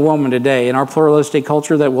and many a woman today in our pluralistic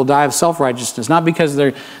culture that will die of self-righteousness. Not because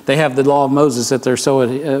they have the law of Moses that they're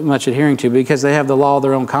so much adhering to, because they have the law of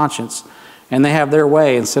their own conscience. And they have their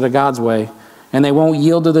way instead of God's way. And they won't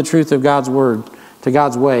yield to the truth of God's word, to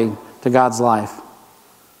God's way, to God's life.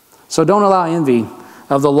 So don't allow envy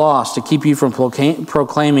of the lost to keep you from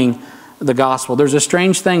proclaiming the gospel. There's a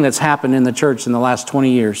strange thing that's happened in the church in the last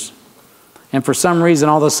 20 years. And for some reason,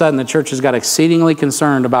 all of a sudden, the church has got exceedingly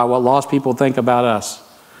concerned about what lost people think about us.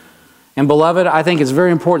 And beloved, I think it's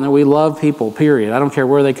very important that we love people, period. I don't care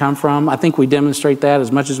where they come from. I think we demonstrate that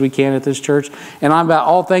as much as we can at this church. And I'm about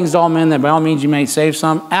all things to all men, that by all means you may save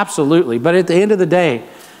some. Absolutely. But at the end of the day,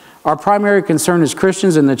 our primary concern as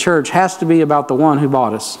Christians in the church has to be about the one who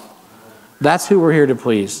bought us. That's who we're here to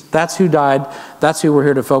please. That's who died. That's who we're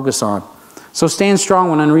here to focus on. So stand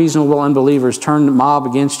strong when unreasonable unbelievers turn the mob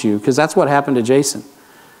against you, because that's what happened to Jason.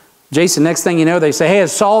 Jason, next thing you know, they say, "Hey,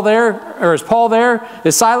 is Saul there? Or is Paul there?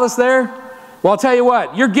 Is Silas there?" Well, I'll tell you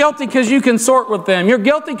what, you're guilty because you consort with them. You're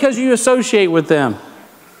guilty because you associate with them.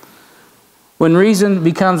 When reason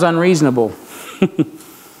becomes unreasonable,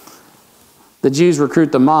 the Jews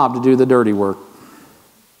recruit the mob to do the dirty work.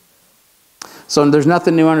 So there's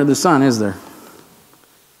nothing new under the sun, is there?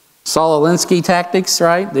 Saul Alinsky tactics,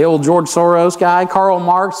 right? The old George Soros guy, Karl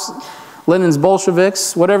Marx, Lenin's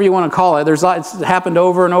Bolsheviks, whatever you want to call it. It's happened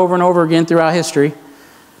over and over and over again throughout history.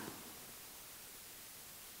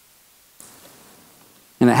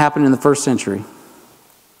 And it happened in the first century.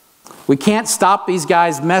 We can't stop these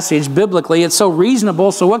guys' message biblically. It's so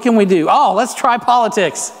reasonable, so what can we do? Oh, let's try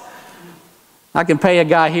politics. I can pay a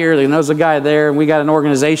guy here that knows a guy there, and we got an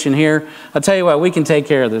organization here. I'll tell you what, we can take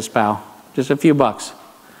care of this, pal. Just a few bucks.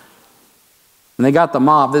 And they got the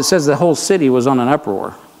mob. That says the whole city was on an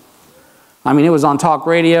uproar. I mean, it was on talk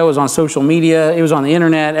radio, it was on social media, it was on the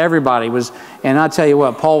internet, everybody was. And I'll tell you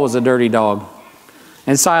what, Paul was a dirty dog.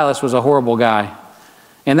 And Silas was a horrible guy.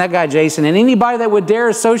 And that guy Jason, and anybody that would dare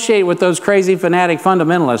associate with those crazy fanatic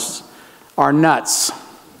fundamentalists are nuts.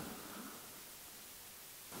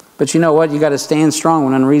 But you know what? You got to stand strong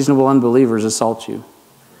when unreasonable unbelievers assault you.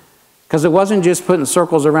 Because it wasn't just putting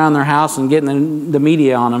circles around their house and getting the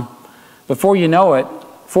media on them. Before you know it,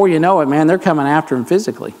 man, they're coming after them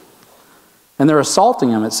physically. And they're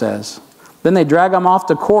assaulting them, it says. Then they drag them off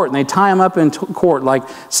to court and they tie them up in court like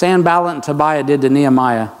Sanballat and Tobiah did to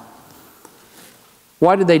Nehemiah.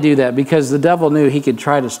 Why did they do that? Because the devil knew he could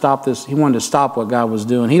try to stop this. He wanted to stop what God was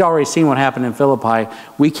doing. He'd already seen what happened in Philippi.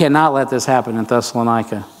 We cannot let this happen in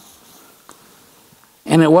Thessalonica.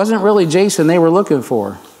 And it wasn't really Jason they were looking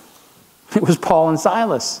for. It was Paul and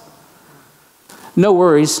Silas. No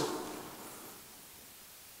worries.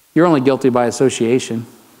 You're only guilty by association.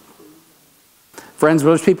 Friends,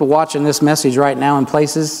 there's people watching this message right now in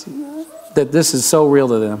places that this is so real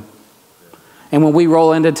to them. And when we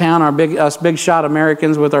roll into town, us big shot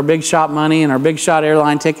Americans with our big shot money and our big shot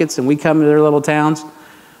airline tickets, and we come to their little towns,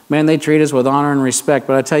 man, they treat us with honor and respect.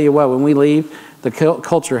 But I tell you what, when we leave, the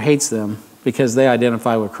culture hates them because they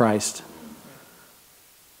identify with Christ.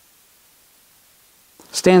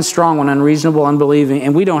 Stand strong when unreasonable, unbelieving,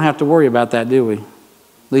 and we don't have to worry about that, do we?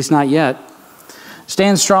 At least not yet.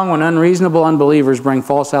 Stand strong when unreasonable unbelievers bring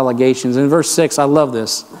false allegations. In verse 6, I love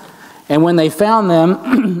this. And when they found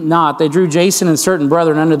them not, they drew Jason and certain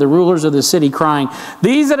brethren unto the rulers of the city, crying,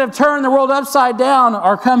 These that have turned the world upside down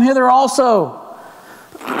are come hither also.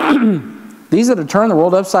 These that have turned the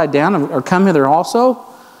world upside down are come hither also?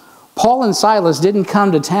 Paul and Silas didn't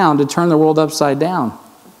come to town to turn the world upside down.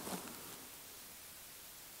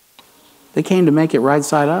 They came to make it right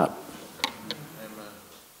side up.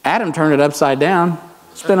 Adam turned it upside down.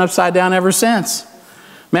 It's been upside down ever since.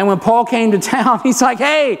 Man, when Paul came to town, he's like,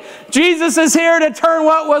 hey, Jesus is here to turn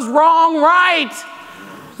what was wrong right.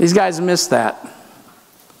 These guys missed that.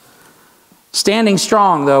 Standing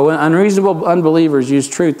strong, though, unreasonable unbelievers use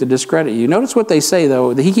truth to discredit you. Notice what they say,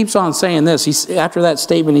 though. He keeps on saying this. After that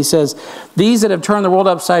statement, he says, These that have turned the world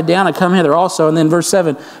upside down have come hither also. And then verse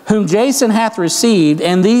 7, Whom Jason hath received,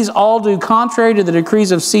 and these all do contrary to the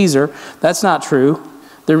decrees of Caesar. That's not true.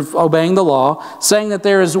 They're obeying the law, saying that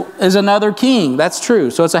there is another king. That's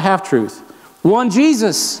true. So it's a half-truth. One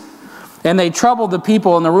Jesus. And they troubled the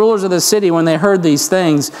people and the rulers of the city when they heard these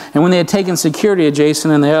things. And when they had taken security of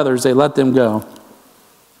Jason and the others, they let them go.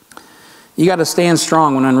 You got to stand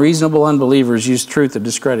strong when unreasonable unbelievers use truth to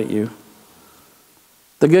discredit you.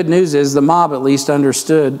 The good news is the mob at least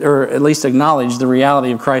understood, or at least acknowledged, the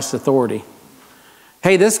reality of Christ's authority.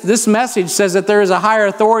 Hey, this message says that there is a higher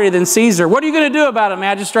authority than Caesar. What are you going to do about it,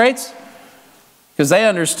 magistrates? Because they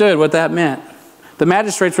understood what that meant. The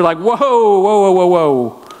magistrates were like, whoa, whoa, whoa, whoa,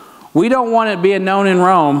 whoa. We don't want it being known in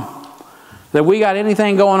Rome that we got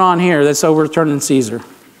anything going on here that's overturning Caesar.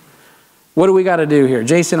 What do we got to do here?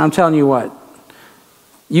 Jason, I'm telling you what.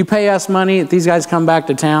 You pay us money, if these guys come back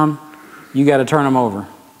to town, you got to turn them over.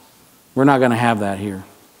 We're not going to have that here.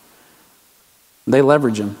 They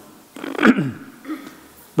leverage them.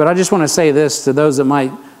 But I just want to say this to those that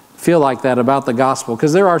might feel like that about the gospel,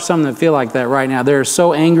 because there are some that feel like that right now. They're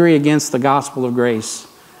so angry against the gospel of grace.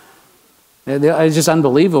 It's just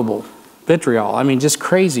unbelievable. Vitriol. I mean, just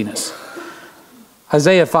craziness.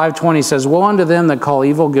 Isaiah 5:20 says, Woe unto them that call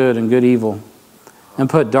evil good and good evil, and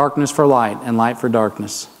put darkness for light and light for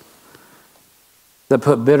darkness, that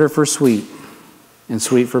put bitter for sweet and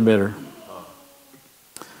sweet for bitter.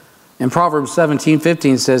 And Proverbs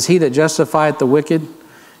 17:15 says, He that justifieth the wicked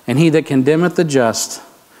and he that condemneth the just,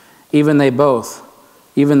 even they both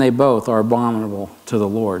are abominable to the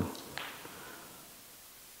Lord.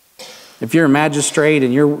 If you're a magistrate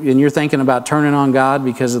and you're thinking about turning on God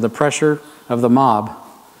because of the pressure of the mob,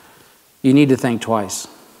 you need to think twice.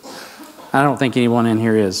 I don't think anyone in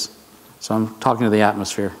here is. So I'm talking to the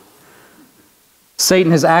atmosphere.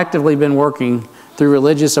 Satan has actively been working through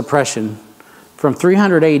religious oppression from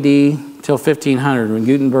 300 AD till 1500 when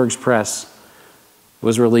Gutenberg's press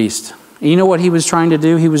was released. And you know what he was trying to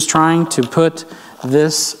do? He was trying to put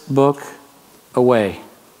this book away.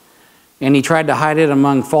 And he tried to hide it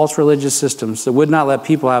among false religious systems that would not let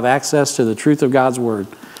people have access to the truth of God's Word.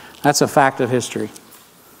 That's a fact of history.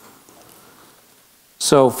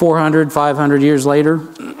 So 400, 500 years later,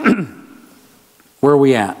 where are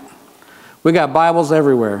we at? We got Bibles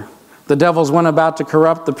everywhere. The devil's went about to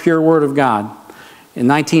corrupt the pure Word of God. In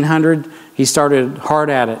 1900, he started hard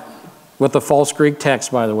at it with the false Greek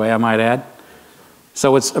text, by the way, I might add.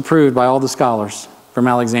 So it's approved by all the scholars from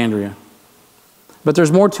Alexandria. But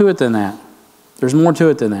there's more to it than that. There's more to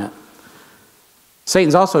it than that.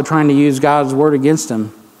 Satan's also trying to use God's Word against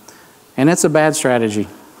him. And it's a bad strategy.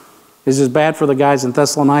 This is bad for the guys in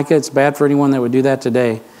Thessalonica. It's bad for anyone that would do that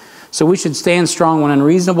today. So we should stand strong when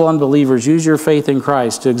unreasonable unbelievers use your faith in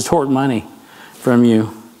Christ to extort money from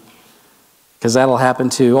you. because that'll happen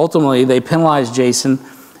too. Ultimately, they penalized Jason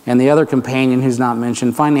and the other companion who's not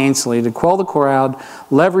mentioned financially to quell the crowd,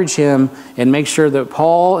 leverage him, and make sure that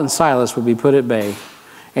Paul and Silas would be put at bay.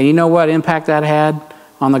 And you know what impact that had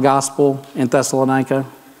on the gospel in Thessalonica?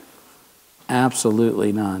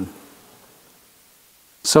 Absolutely none.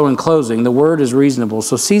 So in closing, the word is reasonable,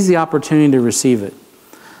 so seize the opportunity to receive it.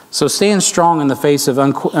 So stand strong in the face of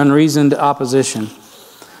unreasoned opposition.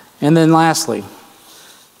 And then lastly,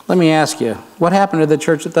 let me ask you, what happened to the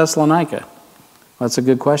church at Thessalonica? Well, that's a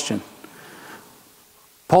good question.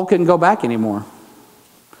 Paul couldn't go back anymore.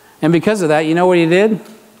 And because of that, you know what he did?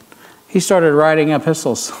 He started writing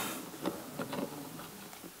epistles.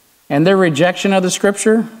 And their rejection of the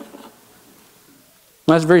Scripture,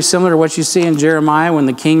 well, that's very similar to what you see in Jeremiah when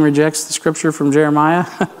the king rejects the Scripture from Jeremiah.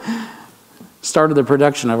 Started the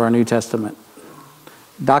production of our New Testament,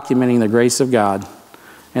 documenting the grace of God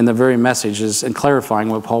and the very messages and clarifying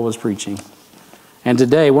what Paul was preaching. And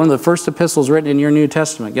today, one of the first epistles written in your New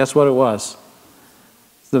Testament, guess what it was?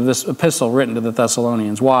 This epistle written to the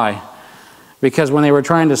Thessalonians. Why? Because when they were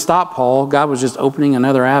trying to stop Paul, God was just opening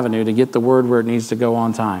another avenue to get the word where it needs to go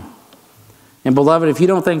on time. And beloved, if you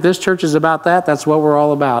don't think this church is about that, that's what we're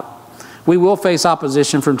all about. We will face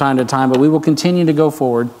opposition from time to time, but we will continue to go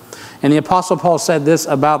forward. And the Apostle Paul said this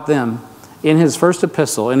about them in his first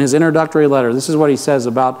epistle, in his introductory letter. This is what he says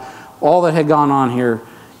about all that had gone on here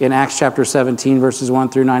in Acts chapter 17, verses 1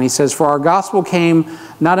 through 9. He says, "For our gospel came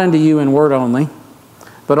not unto you in word only,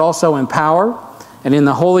 but also in power and in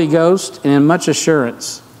the Holy Ghost and in much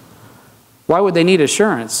assurance." Why would they need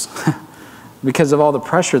assurance? Because of all the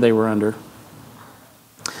pressure they were under.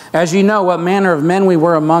 "As you know what manner of men we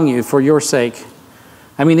were among you for your sake."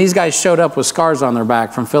 I mean, these guys showed up with scars on their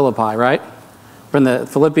back from Philippi, right? From the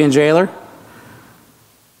Philippian jailer.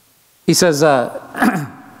 He says,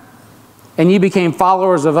 "And ye became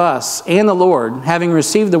followers of us and the Lord, having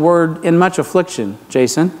received the word in much affliction."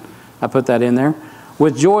 Jason, I put that in there.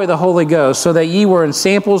 "With joy of the Holy Ghost, so that ye were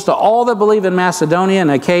ensamples to all that believe in Macedonia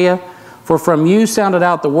and Achaia. For from you sounded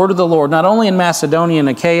out the word of the Lord, not only in Macedonia and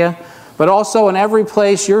Achaia, but also in every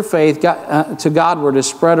place your faith to Godward is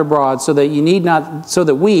spread abroad, so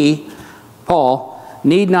that we, Paul,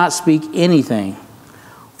 need not speak anything.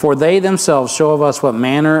 For they themselves show of us what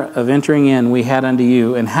manner of entering in we had unto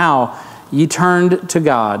you, and how ye turned to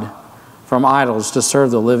God from idols to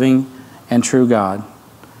serve the living and true God."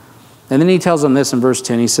 And then he tells them this in verse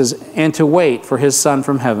 10. He says, "And to wait for his Son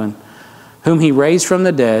from heaven, whom he raised from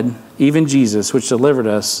the dead, even Jesus, which delivered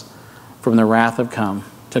us from the wrath to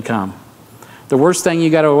come." The worst thing you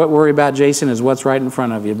got to worry about, Jason, is what's right in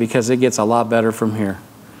front of you, because it gets a lot better from here.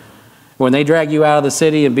 When they drag you out of the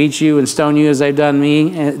city and beat you and stone you as they've done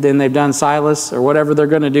me, and then they've done Silas, or whatever they're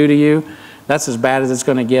going to do to you, that's as bad as it's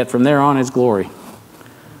going to get. From there on, it's glory.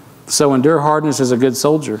 So endure hardness as a good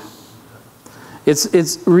soldier.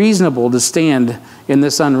 It's reasonable to stand in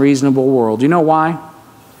this unreasonable world. You know why?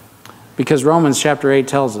 Because Romans chapter 8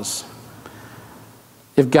 tells us,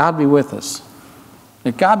 if God be with us,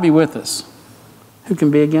 who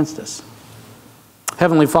can be against us?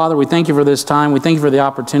 Heavenly Father, we thank you for this time. We thank you for the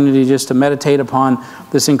opportunity just to meditate upon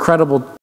this incredible